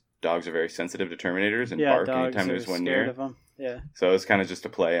movies, dogs are very sensitive to Terminators and Yeah, bark dogs anytime are there's one scared near. of them. Yeah. So it was kind of just a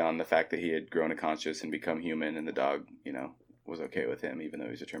play on the fact that he had grown a conscious and become human, and the dog, was okay with him, even though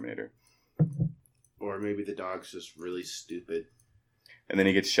he's a Terminator. Or maybe the dog's just really stupid. And then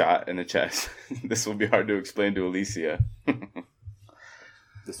he gets shot in the chest. This will be hard to explain to Alicia.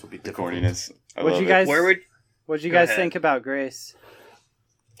 This will be The difficult. corniness. I What'd love you it. guys? What'd you Go guys ahead. think about Grace?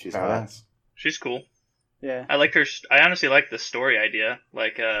 She's hot. Badass. She's cool. Yeah. I like her. I honestly like the story idea,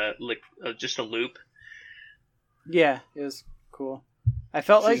 like just a loop. Yeah, it was cool. I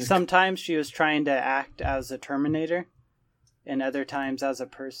felt like She's- sometimes she was trying to act as a Terminator and other times as a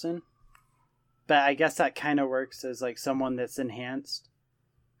person. But I guess that kind of works as like someone that's enhanced.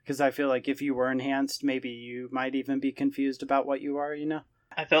 Because I feel like if you were enhanced, maybe you might even be confused about what you are,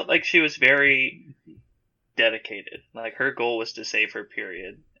 I felt like she was very dedicated. Like her goal was to save her,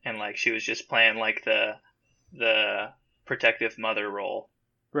 period, and like she was just playing like the protective mother role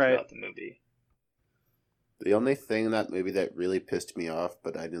Right. throughout the movie. The only thing in that movie that really pissed me off,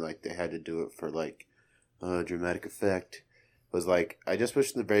 but I knew like they had to do it for like dramatic effect, was like I just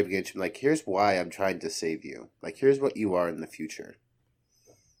wish in the very beginning she'd be like, here's why I'm trying to save you. Like here's what you are in the future.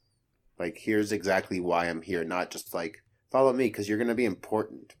 Like here's exactly why I'm here, not just like follow me because you're gonna be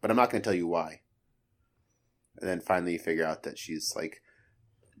important, but I'm not gonna tell you why. And then finally you figure out that she's like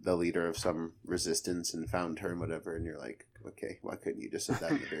the leader of some resistance and found her and whatever, and you're like, okay, why couldn't you just said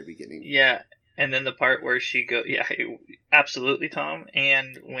that in the very beginning? Yeah, and then the part where she absolutely, Tom.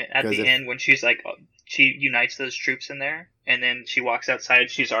 And when at 'Cause the if- end when she's like, she unites those troops in there, and then she walks outside.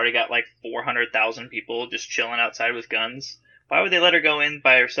 She's already got like 400,000 people just chilling outside with guns. Why would they let her go in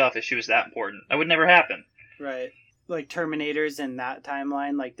by herself if she was that important? That would never happen. Right. Like Terminators in that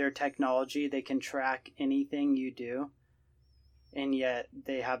timeline, like their technology, they can track anything you do. And yet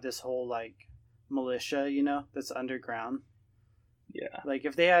they have this whole like militia, that's underground. Yeah. Like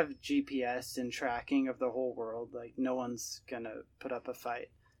if they have GPS and tracking of the whole world, like no one's gonna put up a fight.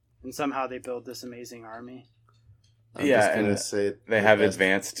 And somehow they build this amazing army. I'm Yeah, just gonna and say They have that's-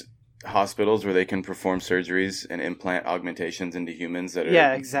 advanced hospitals where they can perform surgeries and implant augmentations into humans that are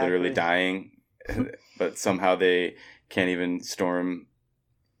Yeah, exactly. literally dying. but somehow they can't even storm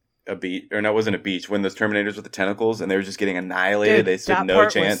a beach. Or no, it wasn't a beach. When those Terminators with the tentacles and they were just getting annihilated, Dude, they stood that no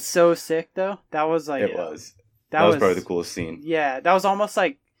part chance. was so sick though. That was like It was. That was probably the coolest scene. Yeah, that was almost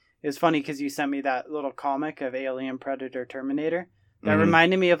like, it was funny because you sent me that little comic of Alien, Predator, Terminator. That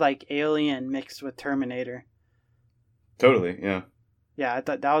reminded me of like Alien mixed with Terminator. Totally, yeah. Yeah, I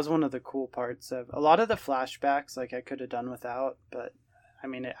thought that was one of the cool parts of a lot of the flashbacks. Like I could have done without, but I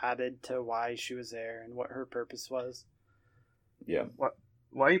mean, it added to why she was there and what her purpose was. Yeah.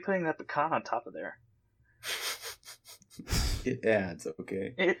 Why are you putting that pecan on top of there? It adds,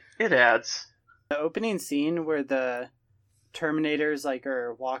 okay. It adds. The opening scene where the Terminators like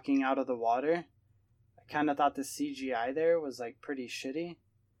are walking out of the water, I kind of thought the CGI there was like pretty shitty.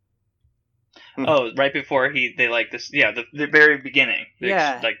 Oh, right before they like this, yeah, the very beginning,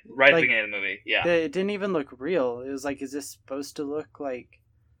 Yeah, like right at like, the beginning of the movie, yeah. It didn't even look real. It was like, is this supposed to look like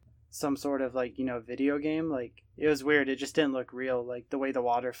some sort of like, video game? Like, it was weird. It just didn't look real. Like the way the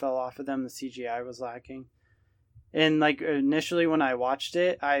water fell off of them, the CGI was lacking. And like initially when I watched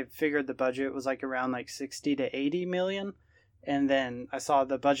it, I figured the budget was like around like 60 to 80 million. And then I saw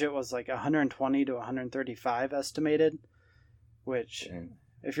the budget was like 120 to 135 estimated, which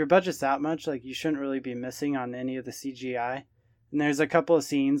if your budget's that much, like you shouldn't really be missing on any of the CGI. And there's a couple of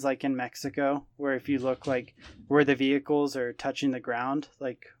scenes like in Mexico where if you look like where the vehicles are touching the ground,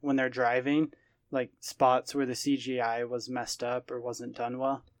 like when they're driving, like spots where the CGI was messed up or wasn't done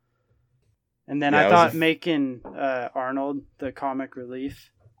well. And then I thought making Arnold the comic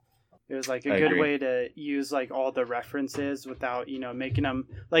relief, it was like a good way to use like all the references without, making them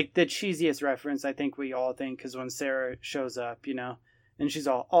like the cheesiest reference. I think we all think, because when Sarah shows up, and she's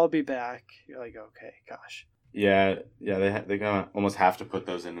all, "I'll be back." You're like, okay, gosh. Yeah, they kind of almost have to put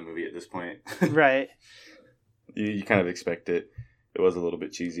those in the movie at this point. Right. You kind of expect it. It was a little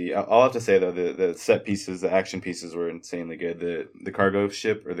bit cheesy. I'll have to say though, the set pieces, the action pieces were insanely good. The cargo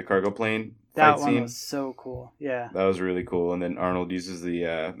ship or the cargo plane that fight one scene was so cool. Yeah, that was really cool. And then Arnold uses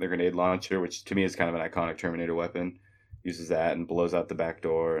the grenade launcher, which to me is kind of an iconic Terminator weapon. Uses that and blows out the back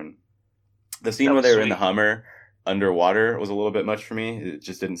door. And the scene where they were in the Hummer underwater was a little bit much for me. It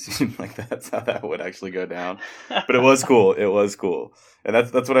just didn't seem like that's how that would actually go down. But it was cool. It was cool. And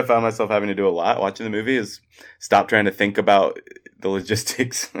that's what I found myself having to do a lot watching the movie, is stop trying to think about the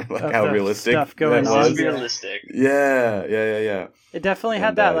logistics, like how realistic stuff going that on. was. Realistic. Yeah. It definitely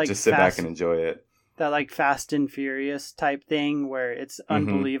had that like just sit back and enjoy it. That like Fast and Furious type thing where it's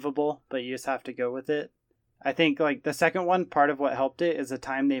unbelievable, but you just have to go with it. I think like the second one, part of what helped it is the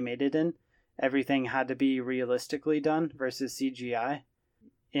time they made it in. Everything had to be realistically done versus CGI.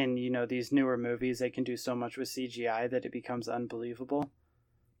 In, these newer movies, they can do so much with CGI that it becomes unbelievable.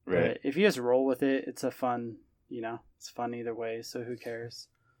 Right. But if you just roll with it, it's a fun, it's fun either way, so who cares?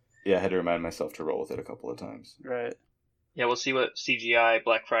 Yeah, I had to remind myself to roll with it a couple of times. Right. Yeah, we'll see what CGI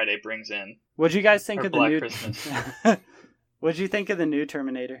Black Friday brings in. What'd you guys think Or of the Black new Christmas. What'd you think of the new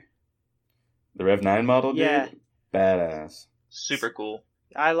Terminator? The Rev 9 model, dude? Yeah. Badass. Super cool.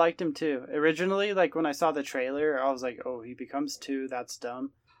 I liked him too. Originally, like when I saw the trailer, I was like, "Oh, he becomes 2. That's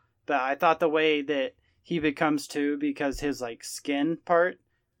dumb." But I thought the way that he becomes 2, because his like skin part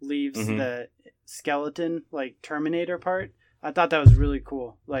leaves the skeleton like Terminator part. I thought that was really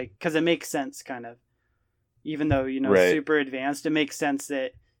cool. Like, because it makes sense, kind of. Even though super advanced, it makes sense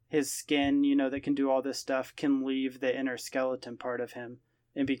that his skin, that can do all this stuff, can leave the inner skeleton part of him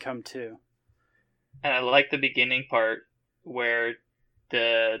and become 2. And I like the beginning part where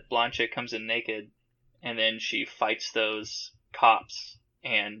the blonde chick comes in naked, and then she fights those cops,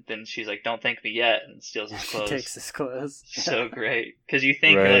 and then she's like, "Don't thank me yet," and steals his clothes. She takes his clothes. So great, because you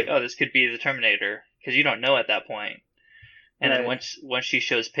think you're like, "Oh, this could be the Terminator," because you don't know at that point. And then once she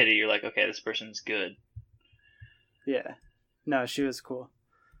shows pity, you're like, "Okay, this person's good." Yeah, no, she was cool.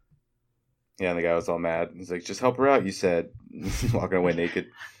 Yeah, and the guy was all mad. He's like, "Just help her out," you said. Walking away naked.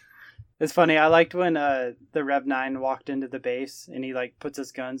 It's funny. I liked when the Rev 9 walked into the base and he like puts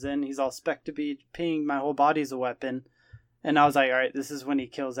his guns in. He's all spec to be pinged. My whole body's a weapon. And I was like, all right, this is when he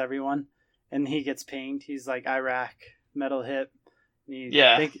kills everyone. And he gets pinged. He's like, Iraq, metal hip.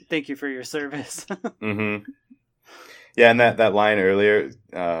 Thank you for your service. Yeah, and that line earlier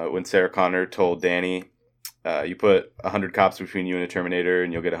when Sarah Connor told Danny, you put 100 cops between you and a Terminator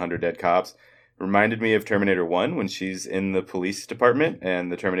and you'll get 100 dead cops. Reminded me of Terminator 1 when she's in the police department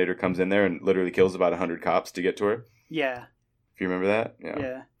and the Terminator comes in there and literally kills about 100 cops to get to her. Yeah. If you remember that?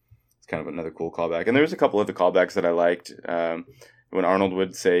 Yeah. It's kind of another cool callback. And there's a couple of the callbacks that I liked. When Arnold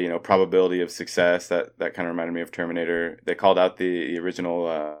would say, probability of success, that kind of reminded me of Terminator. They called out the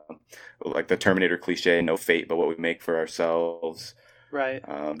original, like the Terminator cliche, no fate but what we make for ourselves. Right.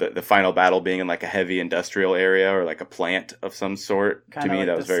 The final battle being in like a heavy industrial area or like a plant of some sort. Kinda To me, like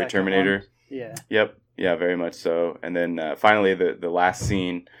that the was very second Terminator. one. Yeah. Yep. Yeah, very much so. And then finally, the last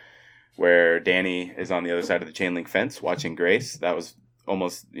scene where Danny is on the other side of the chain link fence watching Grace. That was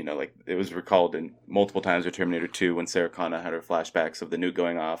almost, like it was recalled in multiple times with Terminator 2 when Sarah Connor had her flashbacks of the nuke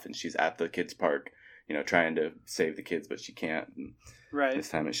going off and she's at the kids' park, trying to save the kids, but she can't. And Right. this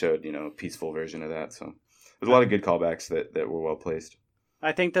time it showed, a peaceful version of that. So there's a lot of good callbacks that were well placed.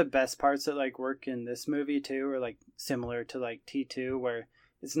 I think the best parts that like work in this movie too are like similar to like T2, where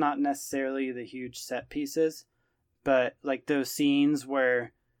it's not necessarily the huge set pieces, but like those scenes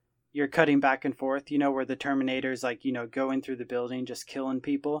where you're cutting back and forth, where the Terminator's like, going through the building, just killing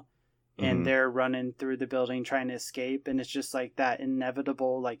people, and they're running through the building trying to escape. And it's just like that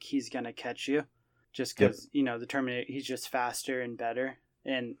inevitable, like he's going to catch you just because, the Terminator, he's just faster and better.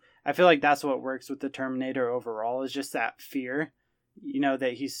 And I feel like that's what works with the Terminator overall is just that fear,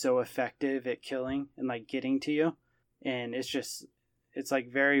 that he's so effective at killing and like getting to you. And it's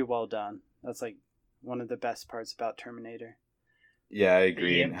like very well done. That's like one of the best parts about Terminator. Yeah, I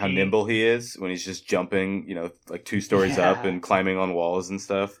agree. And how nimble he is when he's just jumping, like 2 stories up and climbing on walls and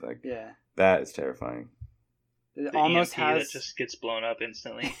stuff. Like, that is terrifying. It the almost EMP has that just gets blown up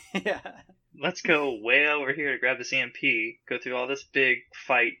instantly. yeah. Let's go way over here to grab this EMP, go through all this big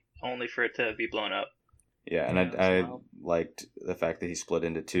fight only for it to be blown up. Yeah, and I liked the fact that he split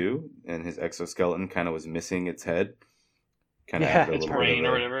into 2 and his exoskeleton kind of was missing its head. Kind of added a its little brain bit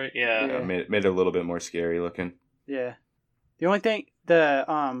or of whatever. Yeah. made it a little bit more scary looking. Yeah. The only thing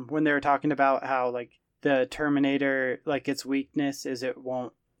when they were talking about how like the Terminator, like its weakness is it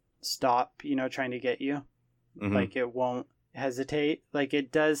won't stop, trying to get you. Mm-hmm. Like it won't hesitate. Like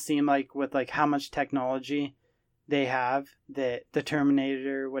it does seem like with like how much technology they have that the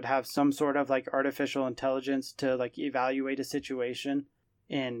Terminator would have some sort of like artificial intelligence to like evaluate a situation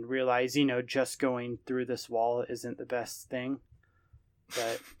and realize, just going through this wall isn't the best thing.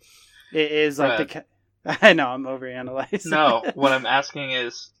 But it is like I know I'm overanalyzing. No, what I'm asking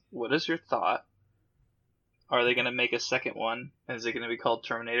is, what is your thought? Are they going to make a second one? Is it going to be called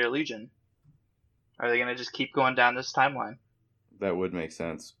Terminator Legion? Are they going to just keep going down this timeline? That would make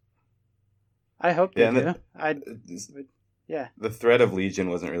sense. I hope they do. The threat of Legion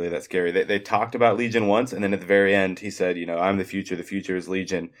wasn't really that scary. They talked about Legion once, and then at the very end, he said, I'm the future is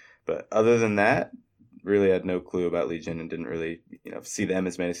Legion. But other than that, really had no clue about Legion and didn't really, see them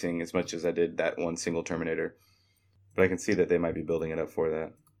as menacing as much as I did that one single Terminator. But I can see that they might be building it up for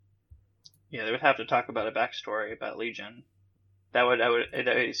that. Yeah, they would have to talk about a backstory about Legion. I would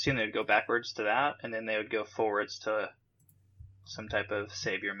assume they would go backwards to that, and then they would go forwards to some type of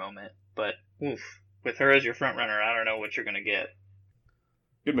savior moment. But with her as your front runner, I don't know what you're gonna get.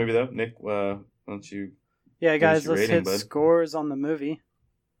 Good movie though, Nick. Why don't you? Yeah, guys, let's rating, hit bud? Scores on the movie.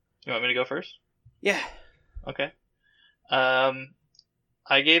 You want me to go first? Yeah. Okay.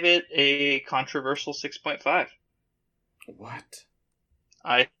 I gave it a controversial 6.5. What?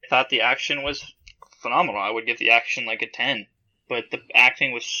 I thought the action was phenomenal. I would give the action like a 10. But the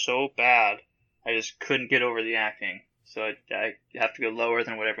acting was so bad, I just couldn't get over the acting. So I have to go lower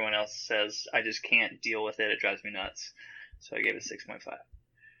than what everyone else says. I just can't deal with it. It drives me nuts. So I gave it 6.5.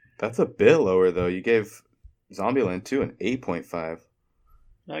 That's a bit lower though. You gave Zombieland 2 an 8.5.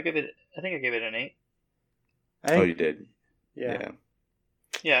 No, I think I gave it an 8. Oh, you did. Yeah.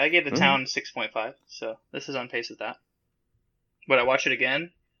 Yeah, I gave The Town 6.5. So this is on pace with that. Would I watch it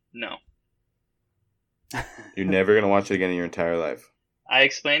again? No. You're never going to watch it again in your entire life. I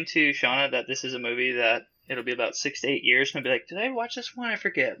explained to Shauna that this is a movie that it'll be about 6 to 8 years, and I'll be like, did I watch this one? I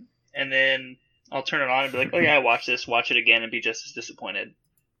forget. And then I'll turn it on and be like, oh yeah, I watched this, watch it again, and be just as disappointed.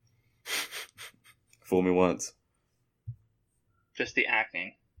 Fool me once. Just the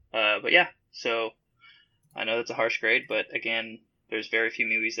acting. But yeah, so I know that's a harsh grade, but again, there's very few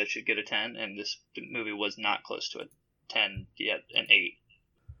movies that should get a 10, and this movie was not close to a 10, yet an 8.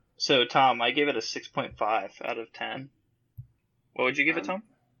 So, Tom, I gave it a 6.5 out of 10. What would you give it, Tom?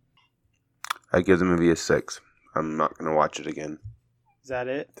 I give the movie a 6. I'm not going to watch it again. Is that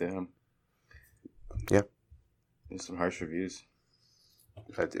it? Damn. Yeah. There's some harsh reviews.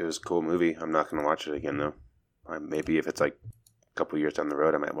 It was a cool movie. I'm not going to watch it again, though. Maybe if it's like a couple years down the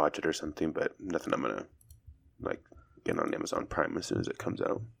road, I might watch it or something, but nothing I'm going to get on Amazon Prime as soon as it comes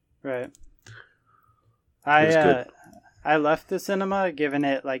out. Right. It was good. I left the cinema giving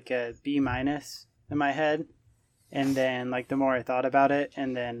it like a B- in my head. And then the more I thought about it,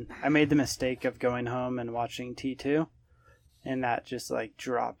 and then I made the mistake of going home and watching T2. And that just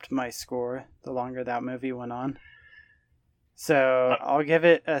dropped my score the longer that movie went on. So I'll give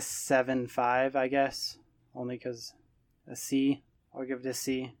it a 7.5, I guess. Only because a C. I'll give it a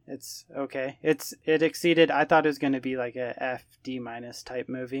C. It's okay. It exceeded. I thought it was going to be like a F D minus type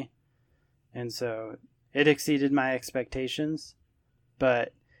movie, and so it exceeded my expectations.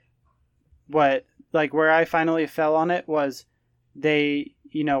 But where I finally fell on it was they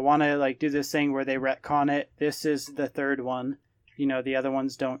want to like do this thing where they retcon it. This is the third one. The other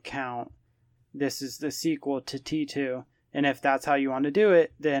ones don't count. This is the sequel to T2, and if that's how you want to do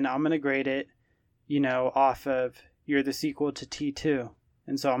it, then I'm gonna grade it, off of you're the sequel to T2.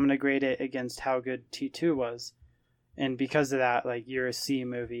 And so I'm going to grade it against how good T2 was. And because of that, like, you're a C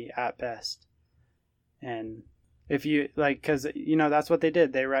movie at best. And if you, like, because, that's what they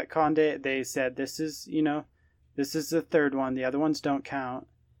did. They retconned it. They said, this is the third one. The other ones don't count.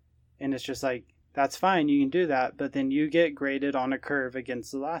 And it's just like, that's fine. You can do that. But then you get graded on a curve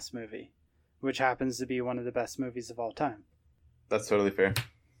against the last movie, which happens to be one of the best movies of all time. That's totally fair.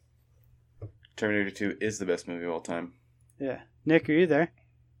 Terminator 2 is the best movie of all time. Yeah. Nick, are you there?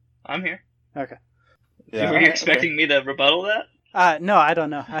 I'm here. Okay. Yeah. Were you expecting me to rebuttal that? No, I don't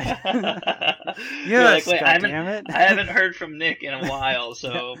know. You're like, wait, God damn it. I haven't heard from Nick in a while,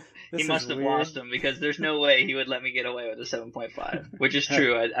 so This he must is have weird. lost him because there's no way he would let me get away with a 7.5, which is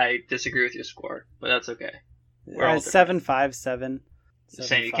true. I disagree with your score, but that's okay. We're all different. 7.57. Just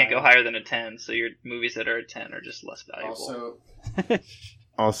saying you can't go higher than a 10, so your movies that are a 10 are just less valuable.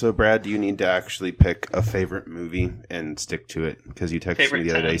 Also, Brad, you need to actually pick a favorite movie and stick to it because you texted Favorite me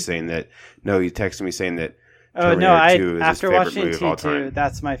the other 10? day saying that. No, you texted me saying that. Oh no! Terminator 2 is his After favorite watching movie of all T2, time.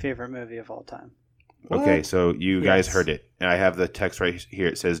 that's my favorite movie of all time. Okay, so you guys Yes. heard it. And I have the text right here.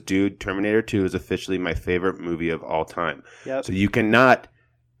 It says, "Dude, Terminator 2 is officially my favorite movie of all time." Yep. So you cannot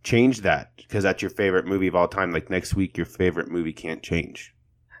change that because that's your favorite movie of all time. Like next week, your favorite movie can't change.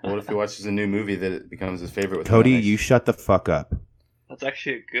 What if he watches a new movie that it becomes his favorite? With Cody, nice- you shut the fuck up. That's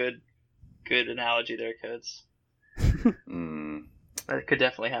actually a good analogy there, Codes. Mm. That could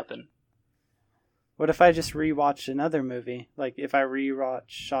definitely happen. What if I just rewatched another movie? Like if I rewatch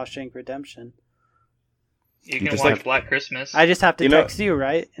Shawshank Redemption, You can just watch like- Black Christmas. I just have to You know- text you,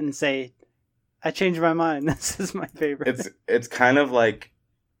 right, and say, "I changed my mind. This is my favorite." It's kind of like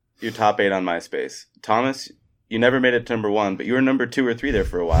your top 8 on MySpace. Thomas, you never made it to number 1, but you were number 2 or 3 there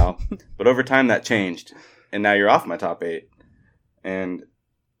for a while. But over time that changed, and now you're off my top 8. And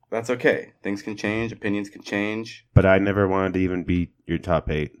that's okay. Things can change. Opinions can change. But I never wanted to even be your top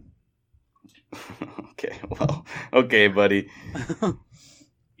 8. Okay, well, okay, buddy.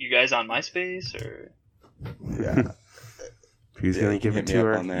 You guys on MySpace or? Yeah. Who's Yeah, gonna you give can it hit me to up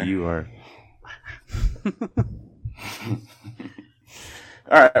her? on there. You are.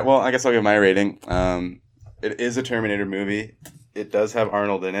 All right. Well, I guess I'll give my rating. It is a Terminator movie. It does have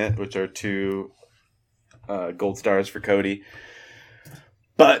Arnold in it, which are 2 gold stars for Cody.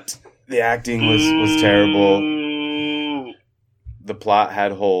 But the acting was terrible. Ooh. The plot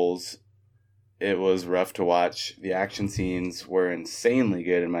had holes. It was rough to watch. The action scenes were insanely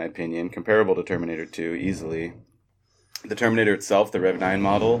good, in my opinion, comparable to Terminator 2 easily. The Terminator itself, the Rev 9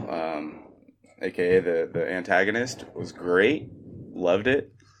 model, aka the antagonist, was great. Loved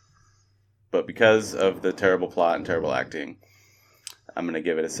it. But because of the terrible plot and terrible acting, I'm going to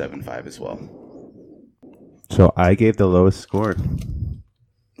give it a 7.5 as well. So I gave the lowest score.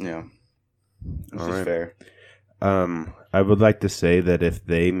 Yeah. This All is right. fair. I would like to say that if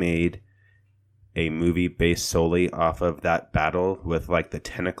they made a movie based solely off of that battle with like the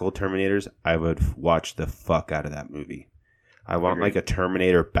tentacle Terminators, I would watch the fuck out of that movie. I want Agreed. like a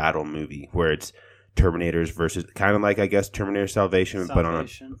Terminator battle movie where it's Terminators versus kind of like I guess Terminator Salvation,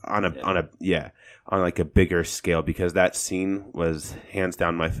 Salvation. but on like a bigger scale because that scene was hands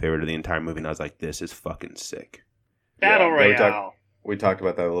down my favorite of the entire movie and I was like, this is fucking sick. Battle Yeah, we Royale. We talked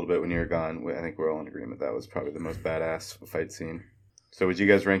about that a little bit when you were gone. I think we're all in agreement that was probably the most badass fight scene. So would you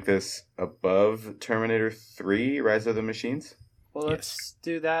guys rank this above Terminator 3, Rise of the Machines? Well, let's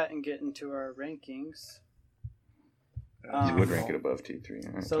do that and get into our rankings. You would rank it above T3.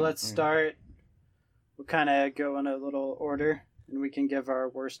 All right, So Tom. let's start. We'll kind of go in a little order, and we can give our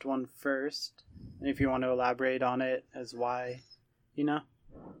worst one first. And if you want to elaborate on it as why,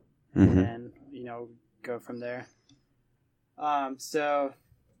 Mm-hmm. and go from there. So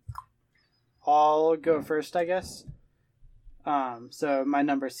I'll go first, I guess. So my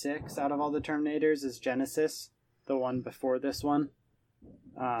number 6 out of all the Terminators is Genesis, the one before this one.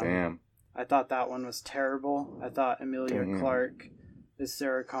 Damn. I thought that one was terrible. I thought Emilia Damn. Clarke as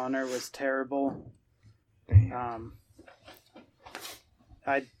Sarah Connor was terrible. Damn.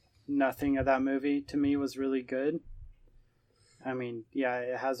 Nothing of that movie to me was really good. I mean, yeah,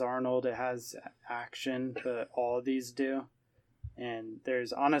 it has Arnold, it has action, but all of these do. And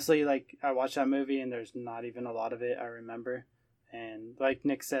there's honestly, like, I watched that movie and there's not even a lot of it I remember. And like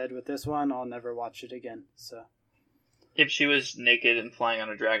Nick said, with this one, I'll never watch it again. So If she was naked and flying on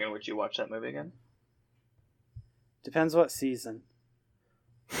a dragon, would you watch that movie again? depends what season.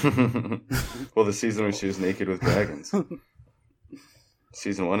 Well, the season when she was naked with dragons.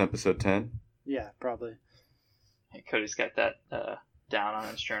 Season 1, episode 10. Yeah, probably. Hey, Cody's got that down on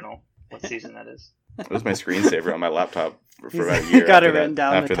his journal. What season that is? It was my screensaver on my laptop for He's about a year. got it after written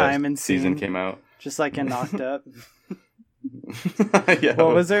down, after the time that and season scene. came out. Just like in Knocked Up. Yeah,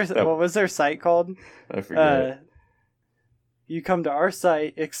 What was their site called? I forget. You come to our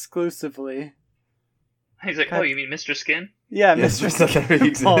site exclusively. He's like, God. oh, you mean Mr. Skin? Yeah, Yes, Mr. that Skin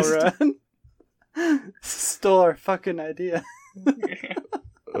already Paul exists. Rudd. Stole our fucking idea.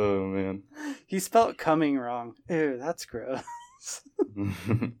 Oh man. He spelt coming wrong. Ew, that's gross.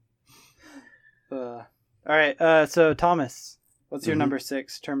 All right, so Thomas, what's your Mhm. number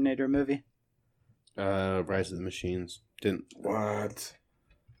 6 Terminator movie? Rise of the Machines. Didn't. What?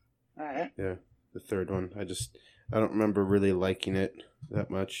 All right. Yeah, the third one. I don't remember really liking it that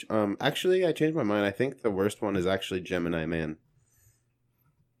much. Actually, I changed my mind. I think the worst one is actually Gemini Man.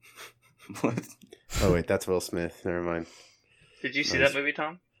 What? Oh wait, that's Will Smith. Never mind. Did you see Nice. that movie,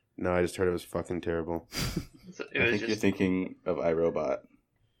 Tom? No, I just heard it was fucking terrible. It I was think you're just thinking of iRobot.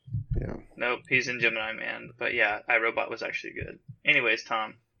 Yeah. nope. He's in Gemini Man, but yeah, iRobot was actually good. Anyways,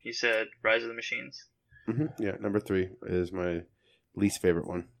 Tom, you said Rise of the Machines. Yeah, number 3 is my least favorite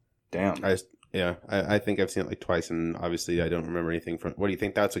one. Damn. I think I've seen it like twice, and obviously I don't remember anything from. What do you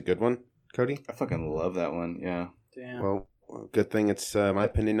think? That's a good one, Cody? I fucking love that one. Yeah. Damn. Well, good thing it's my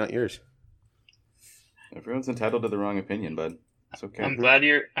opinion, not yours. Everyone's entitled to the wrong opinion, bud. It's okay. I'm glad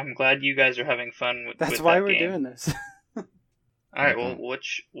you guys are having fun with. That's with why that we're game. doing this. All right. Well, Okay.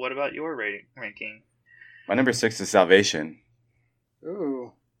 what about your ranking? My number 6 is Salvation.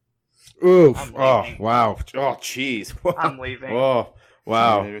 Ooh. Oof! I'm Oh leaving. wow! Oh jeez! I'm leaving. Oh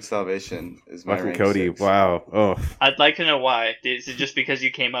wow! Terminator Salvation is my Fucking rank Cody! 6. Wow! Oh. I'd like to know why. Is it just because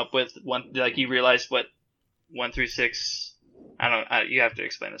you came up with one? Like you realized what 1 through 6? I don't. You have to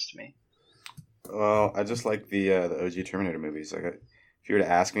explain this to me. Well, I just like the OG Terminator movies. Like, if you were to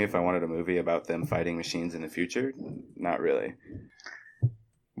ask me if I wanted a movie about them fighting machines in the future, not really.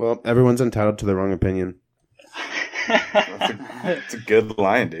 Well, everyone's entitled to their wrong opinion. It's a good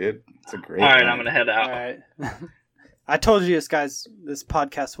line, dude. It's a great. All right, line. I'm gonna head out. All right. I told you this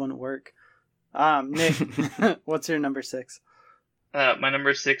podcast wouldn't work. Nick, what's your number 6? My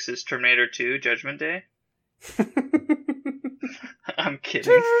number 6 is Terminator 2: Judgment Day. I'm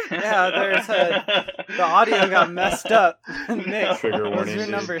kidding. Yeah, there's the audio got messed up. Nick, Trigger what's warning, your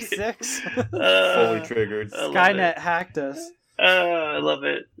dude. number 6? Fully triggered. I love Skynet it. hacked us. I love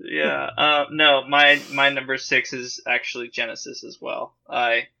it. Yeah. No, my number 6 is actually Genesis as well.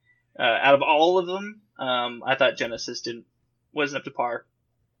 I out of all of them, I thought Genesis wasn't up to par.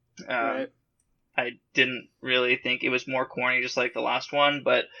 Right. I didn't really think it was more corny, just like the last one,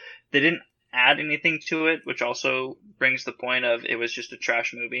 but they didn't add anything to it, which also brings the point of it was just a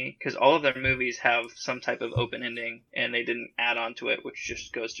trash movie, because all of their movies have some type of open ending, and they didn't add on to it, which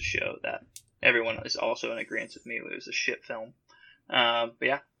just goes to show that everyone is also in agreement with me. It was a shit film. But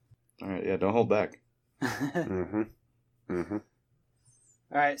yeah. All right, yeah, don't hold back. Mm-hmm. Mm-hmm.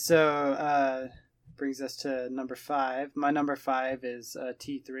 All right, so brings us to number 5. My number 5 is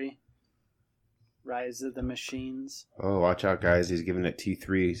T3, Rise of the Machines. Oh, watch out, guys! He's giving it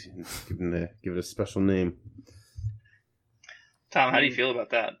T3. He's give it a special name. Tom, how do you feel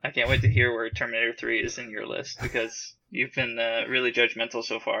about that? I can't wait to hear where Terminator 3 is in your list, because you've been really judgmental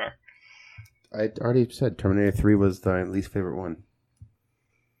so far. I already said Terminator 3 was the least favorite one.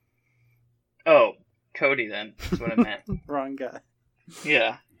 Oh, Cody then, is what I meant. Wrong guy.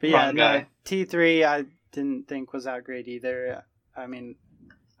 Yeah. But yeah, Wrong no, guy. T3 I didn't think was that great either. I mean,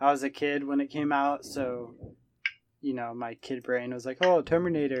 I was a kid when it came out, so, you know, my kid brain was like, oh,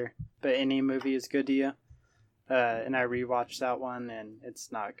 Terminator. But any movie is good to you. And I rewatched that one, and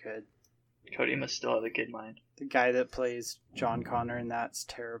it's not good. Cody must still have a kid mind. The guy that plays John Connor in that's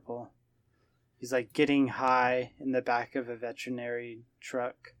terrible. He's like getting high in the back of a veterinary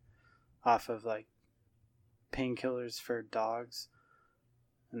truck off of like painkillers for dogs.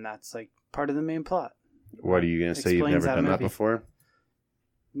 And that's like part of the main plot. What are you gonna say? You've Explains never that done that movie. before?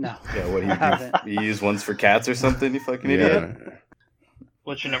 No. Yeah, what do I haven't. you use ones for cats or something? You fucking idiot.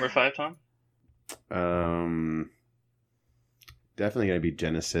 What's your number 5, Tom? Definitely gonna be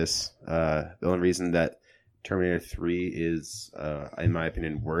Genesis. The only reason that Terminator 3 is, in my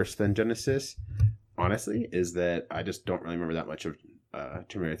opinion, worse than Genesis, honestly, is that I just don't really remember that much of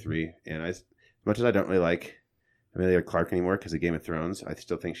Terminator 3. And as much as I don't really like Emilia Clarke anymore because of Game of Thrones, I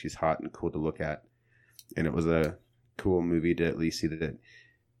still think she's hot and cool to look at. And it was a cool movie to at least see that,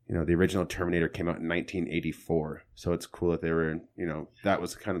 the original Terminator came out in 1984. So it's cool that they were, that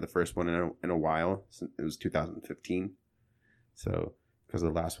was kind of the first one in a while. It was 2015. So, because the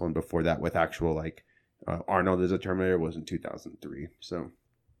last one before that with actual, Arnold as a Terminator was in 2003. So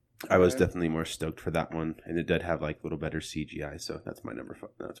I was definitely more stoked for that one. And it did have, a little better CGI. So that's my number 5.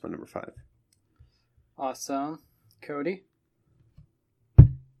 That's my number 5. Awesome. Cody?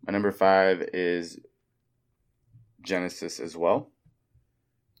 My number 5 is Genesis as well.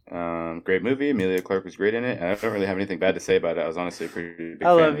 Great movie. Emilia Clarke was great in it. And I don't really have anything bad to say about it. I was honestly a pretty big I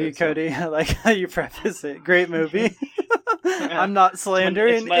fan love of you, it, so. Cody. I like how you preface it. Great movie. I'm not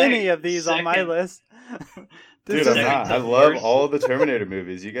slandering my any of these on my second- list. Dude, I'm not. I love all the Terminator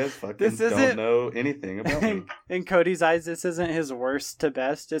movies. You guys fucking This isn't- don't know anything about me. In Cody's eyes, this isn't his worst to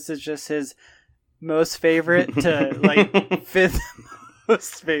best. This is just his most favorite to fifth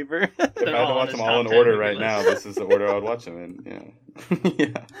most favorite. If I had to watch them all in order right now, this is the order I would watch them in. Yeah.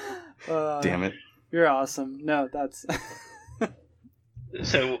 Yeah. Damn it. You're awesome. No, that's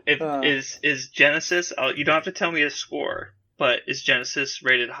So is Genesis? You don't have to tell me a score, but is Genesis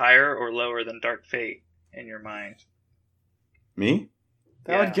rated higher or lower than Dark Fate in your mind? Me?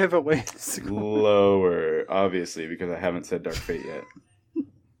 that would give away the score. Lower, obviously, because I haven't said Dark Fate yet.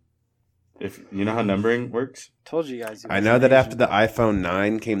 If you know how numbering works, Told you guys. I know that after the iPhone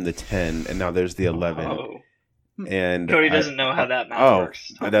 9 came the 10, and now there's the 11. Oh, And Cody doesn't know how that math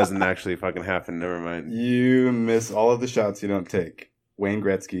works. That doesn't actually fucking happen. Never mind. you miss all of the shots you don't take. Wayne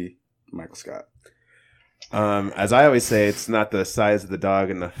Gretzky, Michael Scott. As I always say, it's not the size of the dog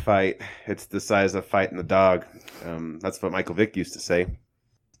in the fight; it's the size of fight in the dog. That's what Michael Vick used to say.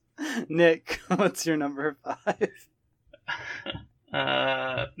 Nick, what's your number 5?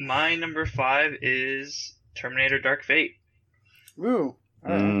 My number 5 is Terminator Dark Fate. Woo.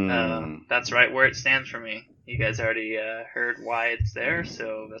 All right. That's right where it stands for me. You guys already heard why it's there,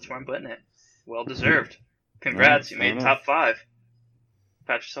 so that's where I'm putting it. Well deserved. Congrats, you made top 5.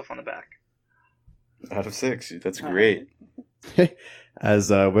 Pat yourself on the back. Out of 6. That's great.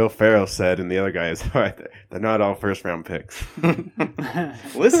 As Will Ferrell said, and the other guy is right. They're not all first round picks.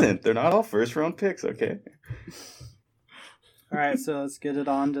 Listen, they're not all first round picks, okay? All right, so let's get it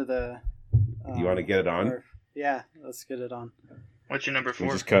on to the. You want to get it on? Yeah, let's get it on. What's your number We'll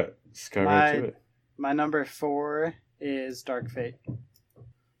 4? just cut right to it. My number 4 is Dark Fate.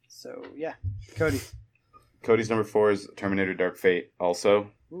 So yeah, Cody. Cody's number 4 is Terminator Dark Fate also.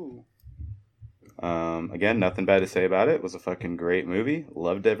 Ooh. Again, nothing bad to say about it. It was a fucking great movie.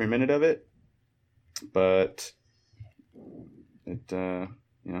 Loved every minute of it. But it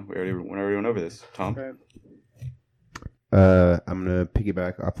we already went over this. Tom? Right. I'm gonna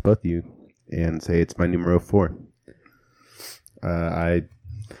piggyback off both of you and say it's my numero 4. I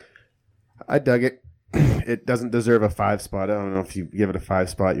dug it. It doesn't deserve a 5 spot. I don't know if you give it a 5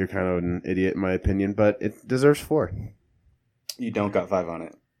 spot, you're kind of an idiot in my opinion, but it deserves 4. You don't got 5 on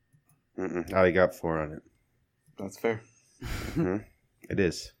it. I got 4 on it. That's fair. It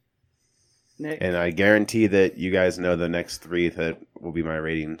is. Nick. And I guarantee that you guys know the next 3 that will be my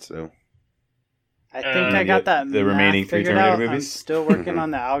rating. So I think I got that. the remaining 3 figured Terminator out. movies? I'm still working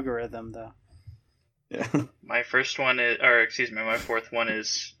on the algorithm though. Yeah. My fourth one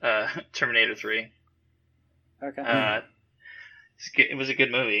is Terminator 3. Okay. It was a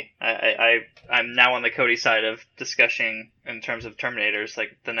good movie. I'm now on the Cody side of discussing in terms of Terminators.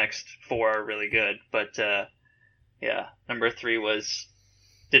 Like the next 4 are really good, but number 3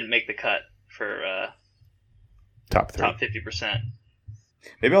 didn't make the cut for top 3. top 50%.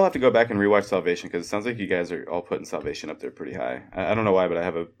 Maybe I'll have to go back and rewatch Salvation because it sounds like you guys are all putting Salvation up there pretty high. I don't know why, but I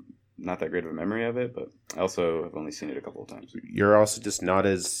have not that great of a memory of it, but I also have only seen it a couple of times. You're also just not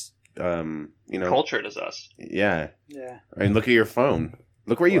as cultured as us. Yeah. Yeah. I mean, look at your phone.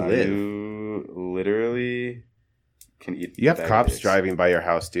 Look where you live. You literally can eat. You have bag of cops dicks. driving by your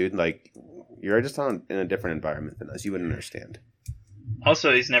house, dude. Like, you're just in a different environment than us. You wouldn't understand.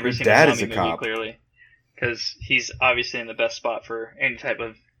 Also, he's never Your seen dad a is zombie a movie, cop. clearly. Because he's obviously in the best spot for any type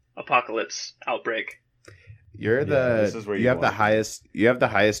of apocalypse outbreak. You're this is where you you have the want it.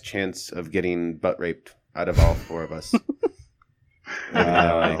 highest chance of getting butt raped out of all 4 of us.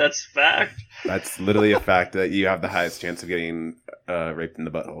 Wow. That's fact. That's literally a fact that you have the highest chance of getting raped in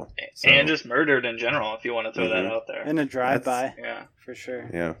the butthole. So, And just murdered in general, if you want to throw that out there. In a drive-by, Yeah. for sure.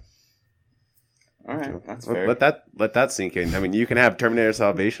 yeah. All right, that's Let- fair. Let that sink in. I mean, you can have Terminator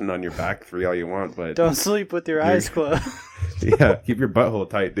Salvation on your back 3 all you want, but Don't sleep with your eyes closed. yeah, keep your butthole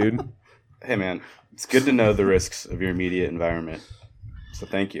tight, dude. Hey, man, it's good to know the risks of your immediate environment. So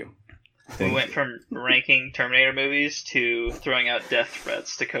thank you. We went from ranking Terminator movies to throwing out death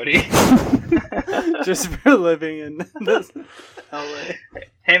threats to Cody. Just for living in this LA.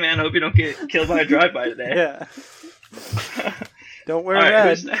 Hey man, hope you don't get killed by a drive-by today. Yeah. Don't wear All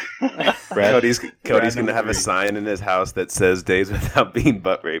right, red. Brad, Cody's Brad going to number have a 3. sign in his house that says "Days without being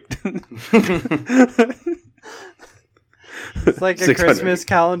butt raped." It's like a 600. Christmas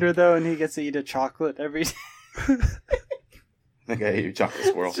calendar though, and he gets to eat a chocolate every day. I think I ate your chocolate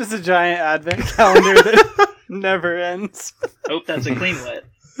squirrel. It's just a giant advent calendar that never ends. Hope that's a clean wet.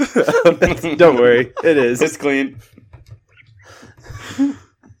 Don't worry, it is. It's clean.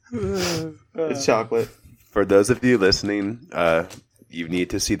 It's chocolate. For those of you listening, you need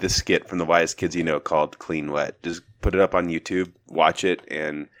to see the skit from the Wise Kids You Know called "Clean Wet." Just put it up on YouTube, watch it,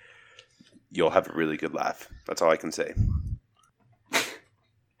 and you'll have a really good laugh. That's all I can say.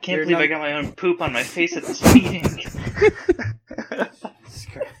 Can't You're believe I not- got my own poop on my face at this meeting.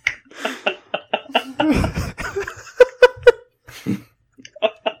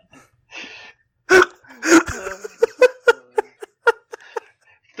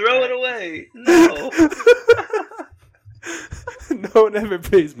 Throw it away. No. No one ever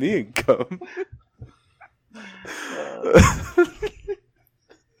pays me in cum.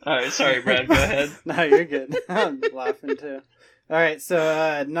 All right, sorry, Brad. Go ahead. No, you're good. I'm laughing too. All right,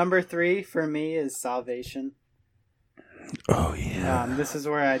 so number 3 for me is Salvation. Oh yeah. This is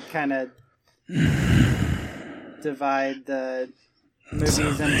where I'd kind of divide the movies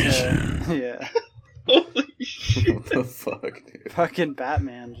into yeah. Holy shit. What the fuck, dude? Fucking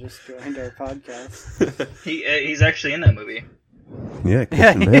Batman just joined our podcast. He's actually in that movie. Yeah,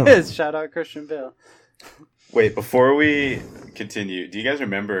 Yeah, Christian he Bale. is. Shout out Christian Bale. Wait, before we continue, do you guys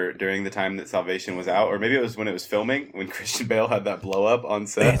remember during the time that Salvation was out, or maybe it was when it was filming, when Christian Bale had that blow up on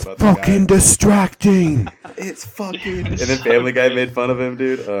set? It's about the fucking guy? distracting. It's fucking. And then Family Guy made fun of him,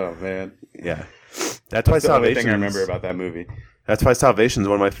 dude. Oh man, Yeah, that's why that's the only Salvation. thing I remember about that movie. That's why Salvation is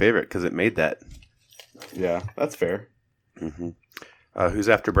one of my favorite because it made that. Yeah, that's fair. Mm-hmm. Who's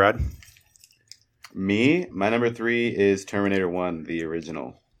after Brad? Me, my number 3 is Terminator 1, the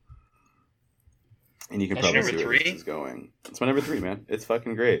original. And you can That's probably your see number where 3? this is going. It's my number 3, man. It's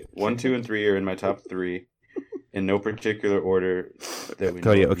fucking great. 1, 2, and 3 are in my top 3, in no particular order. That we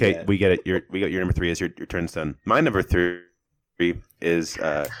Cody, know okay, yet. we get it. We got your number 3 is your turn's done. My number 3 is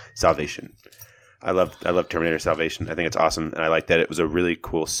Salvation. I love Terminator Salvation. I think it's awesome, and I like that it was a really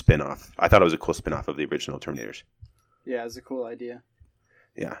cool spin-off. I thought it was a cool spin-off of the original Terminators. Yeah, it's a cool idea.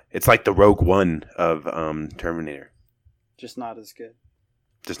 Yeah, it's like the Rogue One of Terminator, Just not as good.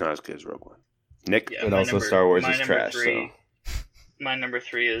 just not as good as Rogue One. Nick, Yeah, But my also number- Star Wars my is number trash, 3 so. My number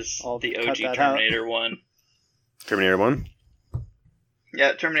 3 is I'll the cut OG that out. Terminator 1. Terminator 1.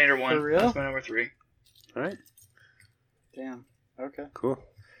 Yeah, Terminator 1. For real? That's my number 3. All right, Damn. Okay. cool.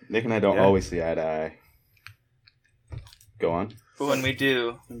 Nick and I don't Yeah. always see eye to eye. Go on. But when we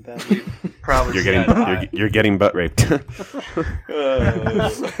do, In bed. probably You're see getting eye to eye. you're getting butt raped.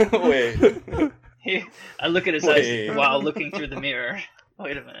 Wait. I look at his Wait. eyes while looking through the mirror.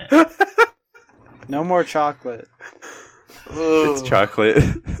 Wait a minute. No more chocolate. It's chocolate.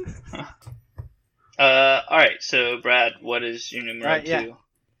 Alright, so Brad, what is your number Right, 2? yeah.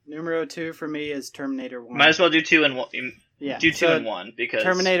 Numero 2 for me is Terminator 1. Might as well do 2 and 1. Yeah. Do 2 so and 1 because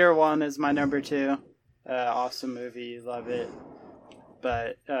Terminator 1 is my number 2. Awesome movie. Love it.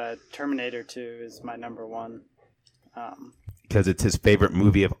 But Terminator 2 is my number 1. Because it's his favorite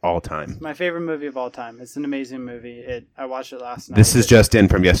movie of all time. My favorite movie of all time. It's an amazing movie. I watched it last night. This is just in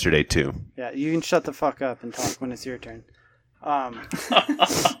from yesterday too. Yeah, you can shut the fuck up and talk when it's your turn.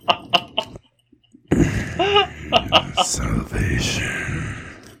 Salvation.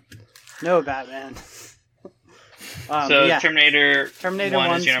 No, Batman. so yeah. Terminator 1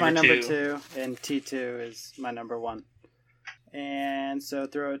 1's is your my number number 2. 2, and T2 is my number 1. And so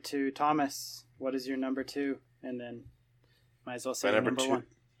throw it to Thomas. What is your number 2? And then might as well say My your number number two. 1.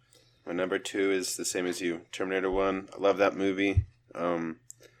 My number 2 is the same as you. Terminator 1. I love that movie.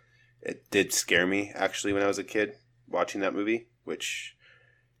 It did scare me actually when I was a kid watching that movie, which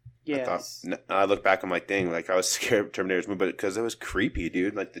Yes. I look back, I'm like, dang, like I was scared of Terminator's movie, but because it was creepy,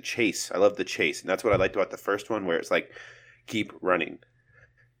 dude. Like the chase, I love the chase, and that's what I liked about the first one, where it's like keep running.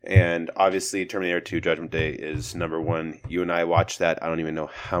 And obviously, Terminator 2: Judgment Day is number 1. You and I watched that. I don't even know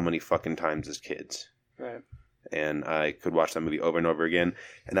how many fucking times as kids, Right. and I could watch that movie over and over again.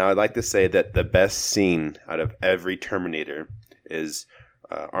 And I would like to say that the best scene out of every Terminator is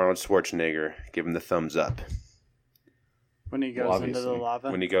Arnold Schwarzenegger giving the thumbs up. When he goes Well, into the obviously.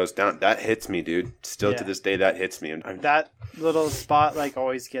 lava. When he goes down, that hits me, dude. Still Yeah. to this day, that hits me. That little spot like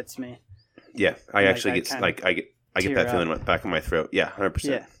always gets me. Yeah, I Like, actually I get kinda like I get tear that up. feeling in the back of my throat. Yeah,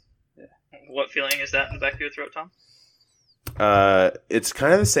 100%. Yeah. What feeling is that in the back of your throat, Tom? It's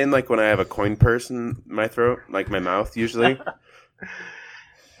kind of the same like when I have a coin purse in my throat, like my mouth usually,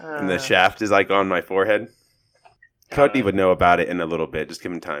 and the shaft is like on my forehead. Cody would know about it in a little bit. Just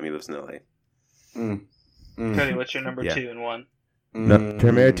give him time. He lives in LA. Cody, what's your number Yeah. 2 and 1? No,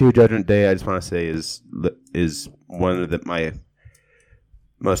 Terminator 2: Judgment Day. I just want to say is one of my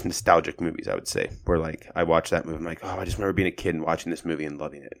most nostalgic movies. I would say where like I watched that movie, I'm like, oh, I just remember being a kid and watching this movie and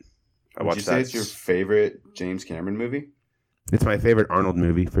loving it. Would you say it's your favorite James Cameron movie? It's my favorite Arnold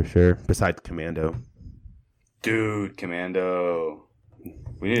movie for sure, besides Commando. Dude, Commando.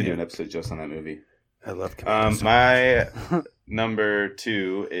 We need to do an episode just on that movie. I love Commando. My number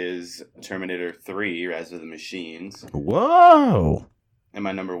 2 is Terminator 3: Rise of the Machines, Whoa! and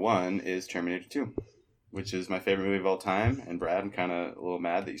my number 1 is Terminator 2, which is my favorite movie of all time. And Brad, I'm kind of a little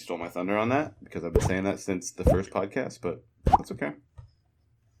mad that you stole my thunder on that because I've been saying that since the first podcast, but that's okay.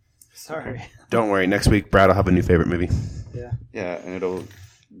 Sorry. Don't worry. Next week, Brad will have a new favorite movie. Yeah, and it'll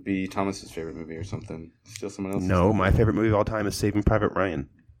be Thomas's favorite movie or something. Steal someone else's. No, my favorite movie of all time is Saving Private Ryan.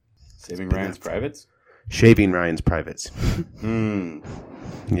 Saving Ryan's Privates. Shaving Ryan's Privates.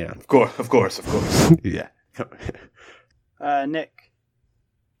 Yeah. Of course. Yeah. Nick,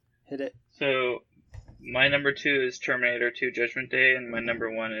 hit it. So, my number 2 is Terminator 2: Judgment Day, and my number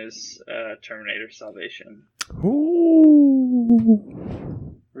 1 is Terminator Salvation.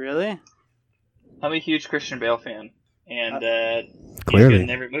 Ooh. Really? I'm a huge Christian Bale fan, and he's Clearly. good in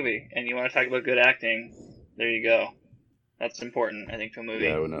every movie. And you want to talk about good acting? There you go. That's important, I think, to a movie.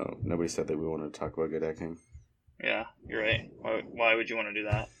 Yeah, well, no, nobody said that we wanted to talk about good acting. Yeah, you're right. Why would you want to do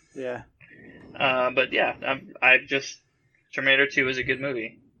that? Yeah. But yeah, I just Terminator 2 is a good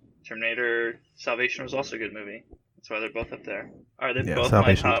movie. Terminator Salvation was also a good movie. That's why they're both up there. Are they Yeah, both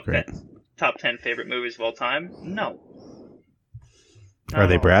my Salvation's great. top 10 favorite movies of all time? No. Are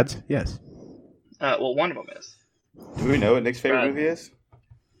they No. Brad's? Yes. Well, one of them is. Do we know what Nick's favorite Brad. movie is?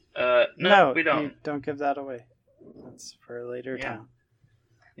 No, we don't. You don't give that away. That's for a later Yeah. time.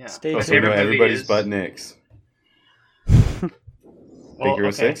 Yeah. Stay Oh, My so we know favorite movie everybody's is- but Nick's. Well, Big Hero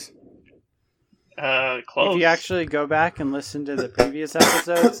okay. 6? Close. If you actually go back and listen to the previous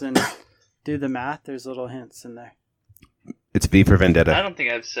episodes and do the math, there's little hints in there. It's V for I Vendetta. don't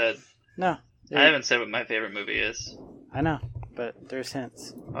think I've said. No, I haven't said what my favorite movie is. I know, but there's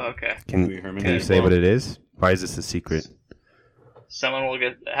hints. Oh, okay. Can Louis Herman. you say what it is? Why is this a secret? Someone will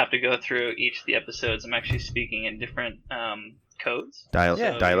have to go through each of the episodes. I'm actually speaking in different codes. Yeah.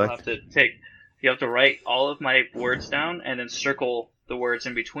 So Dialect? You have to write all of my words down and then circle the words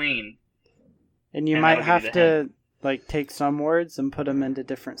in between. And you And might that'll give have you the to like take some words and put them into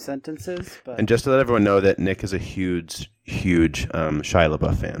different sentences. But And just to let everyone know that Nick is a huge Shia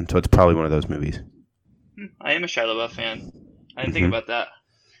LaBeouf fan, so it's probably one of those movies. I am a Shia LaBeouf fan. I didn't think about that.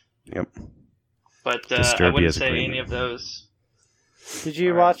 Yep. But I Disturbia wouldn't is a say great any movie. of those. did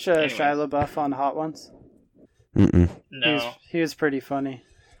you Alright, watch anyways. Shia LaBeouf on Hot Ones? Mm-mm. No. He was pretty funny.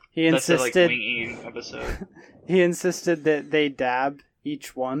 He That's a insisted wing eating episode. he insisted that they dab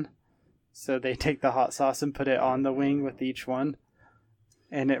each one. So they take the hot sauce and put it on the wing with each one.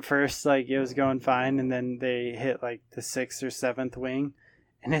 And at first, like, it was going fine, and then they hit, like, the 6th or 7th wing,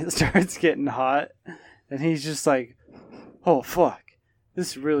 and it starts getting hot. And he's just like, oh, fuck. This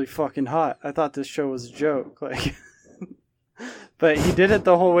is really fucking hot. I thought this show was a joke. Like, but he did it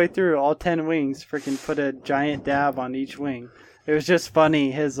the whole way through. All 10 wings, freaking put a giant dab on each wing. It was just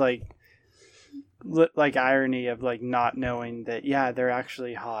funny, his, like irony of like not knowing that they're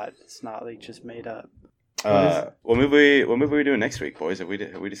actually hot. It's not like just made up. What movie are we doing next week, boys? Have we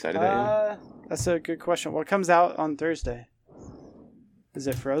decided that yet? That's a good question. What comes out on Thursday? Is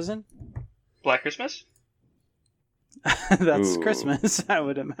it Frozen? Black Christmas? That's Ooh. Christmas, I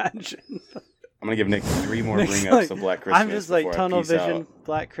would imagine. I'm gonna give Nick 3 more Nick's bring-ups like, of Black Christmas. I'm just like before I tunnel peace vision out.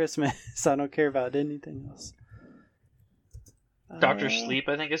 Black Christmas. I don't care about anything else. Doctor Sleep,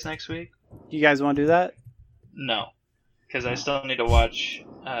 I think, is next week. You guys want to do that? No. Because I still need to watch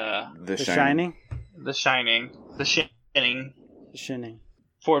The The Shining? The Shining. The Shining. The Shining.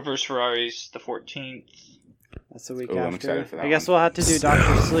 Ford vs. Ferrari's the 14th. That's the week Ooh, I'm after. excited for that I guess one. we'll have to do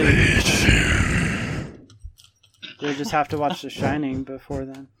Doctor Sleep. We'll just have to watch The Shining before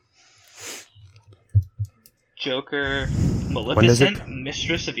then. Joker. does Maleficent. it-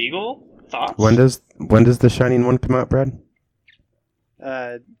 Mistress of Evil. Thoughts? When does the Shining one come out, Brad?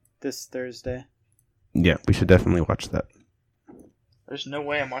 This Thursday. Yeah, we should definitely watch that. There's no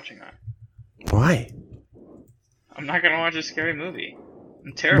way I'm watching that. Why? I'm not going to watch a scary movie.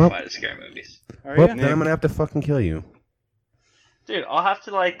 I'm terrified of scary movies. Are Well, you? then I'm gonna have to fucking kill you. Dude, I'll have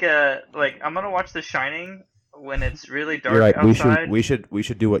to I'm gonna watch The Shining when it's really dark You're right. outside. We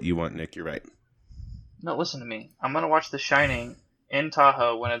should do what you want, Nick. You're right. No, listen to me. I'm gonna watch The Shining in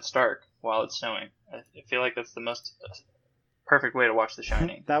Tahoe when it's dark while it's snowing. I feel like that's the most perfect way to watch The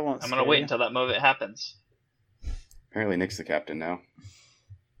Shining. That won't. I'm gonna wait until that moment happens. Apparently, Nick's the captain now.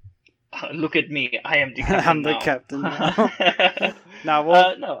 Look at me. I am the captain. I'm the now. captain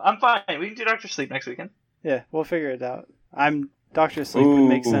now. No, I'm fine. We can do Doctor Sleep next weekend. Yeah, we'll figure it out. Doctor Sleep would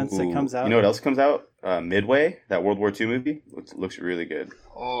make sense. It comes out. You know what else comes out? Midway, that World War II movie. Looks really good.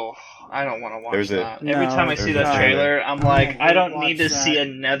 Oh, I don't want to watch There's that. No, Every time I see that there's a- trailer, I'm like, I don't watch need to see that.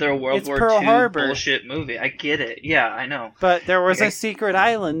 another World It's War Pearl II Harbor. bullshit movie. I get it. Yeah, I know. But there was Okay. a secret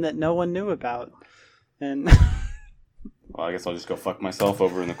island that no one knew about, and Well, I guess I'll just go fuck myself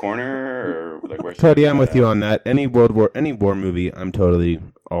over in the corner, or like where? Cody, I'm with you on that. Any war movie, I'm totally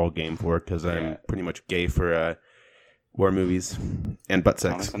all game for because I'm Yeah. pretty much gay for war movies and butt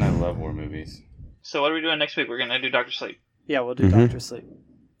sex. Honestly, I love war movies. So what are we doing next week? We're gonna do Doctor Sleep. yeah, we'll do Mhm. Doctor Sleep.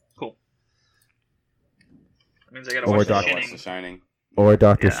 Cool. That means I gotta Or watch The Doc- Watch Shining. The Shining. Or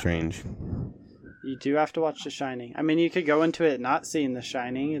Doctor Yeah. Strange. You do have to watch The Shining. I mean, you could go into it not seeing The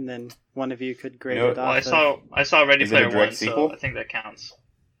Shining, and then one of you could grade You know it what? off. Well, I saw Ready Is it a Player direct One, sequel? so I think that counts.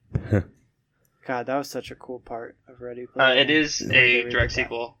 God, that was such a cool part of Ready Player It One. is Never a rated direct that.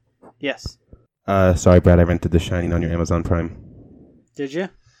 sequel. Yes. Sorry, Brad. I rented The Shining on your Amazon Prime. Did you?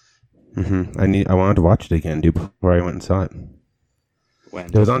 I wanted to watch it again, dude, before I went and saw it. When?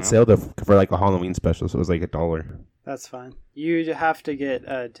 It was on Now? sale for like a Halloween special, so it was like $1. That's fine. You have to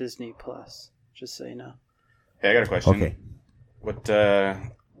get Disney Plus, just so you know. Hey, I got a question. Okay. What are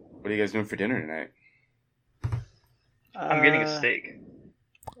you guys doing for dinner tonight? I'm getting a steak.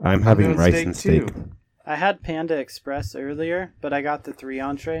 I'm having doing rice steak and steak. too. I had Panda Express earlier, but I got the 3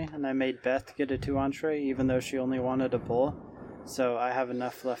 entree, and I made Beth get a 2 entree, even though she only wanted a bowl. So I have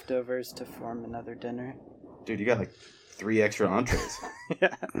enough leftovers to form another dinner. Dude, you got like 3 extra entrees.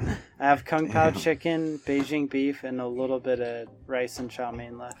 Yeah. I have Kung Pao chicken, Beijing beef, and a little bit of rice and chow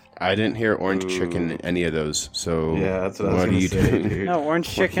mein left. I didn't hear orange Ooh. chicken in any of those, so Yeah, that's what I was are gonna you say, doing? dude. No, orange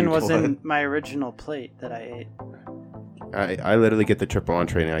Fuck chicken you, was in Todd. my original plate that I ate. I literally get the triple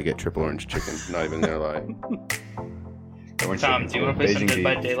entree and I get triple orange chicken. Not even gonna lie. Tom, do you want to play some Dead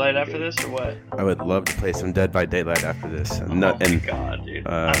by Daylight after this, or what? I would love to play some Dead by Daylight after this. Oh my And god, dude.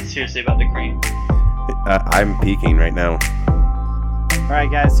 uh, I'm seriously about to cream. I'm peeking right now.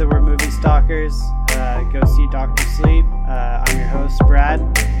 Alright, guys, so we're movie stalkers. Go see Dr. Sleep. I'm your host, Brad,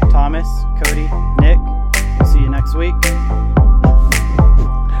 Thomas, Cody, Nick. We'll see you next week.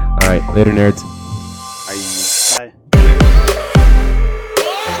 All right, later, nerds.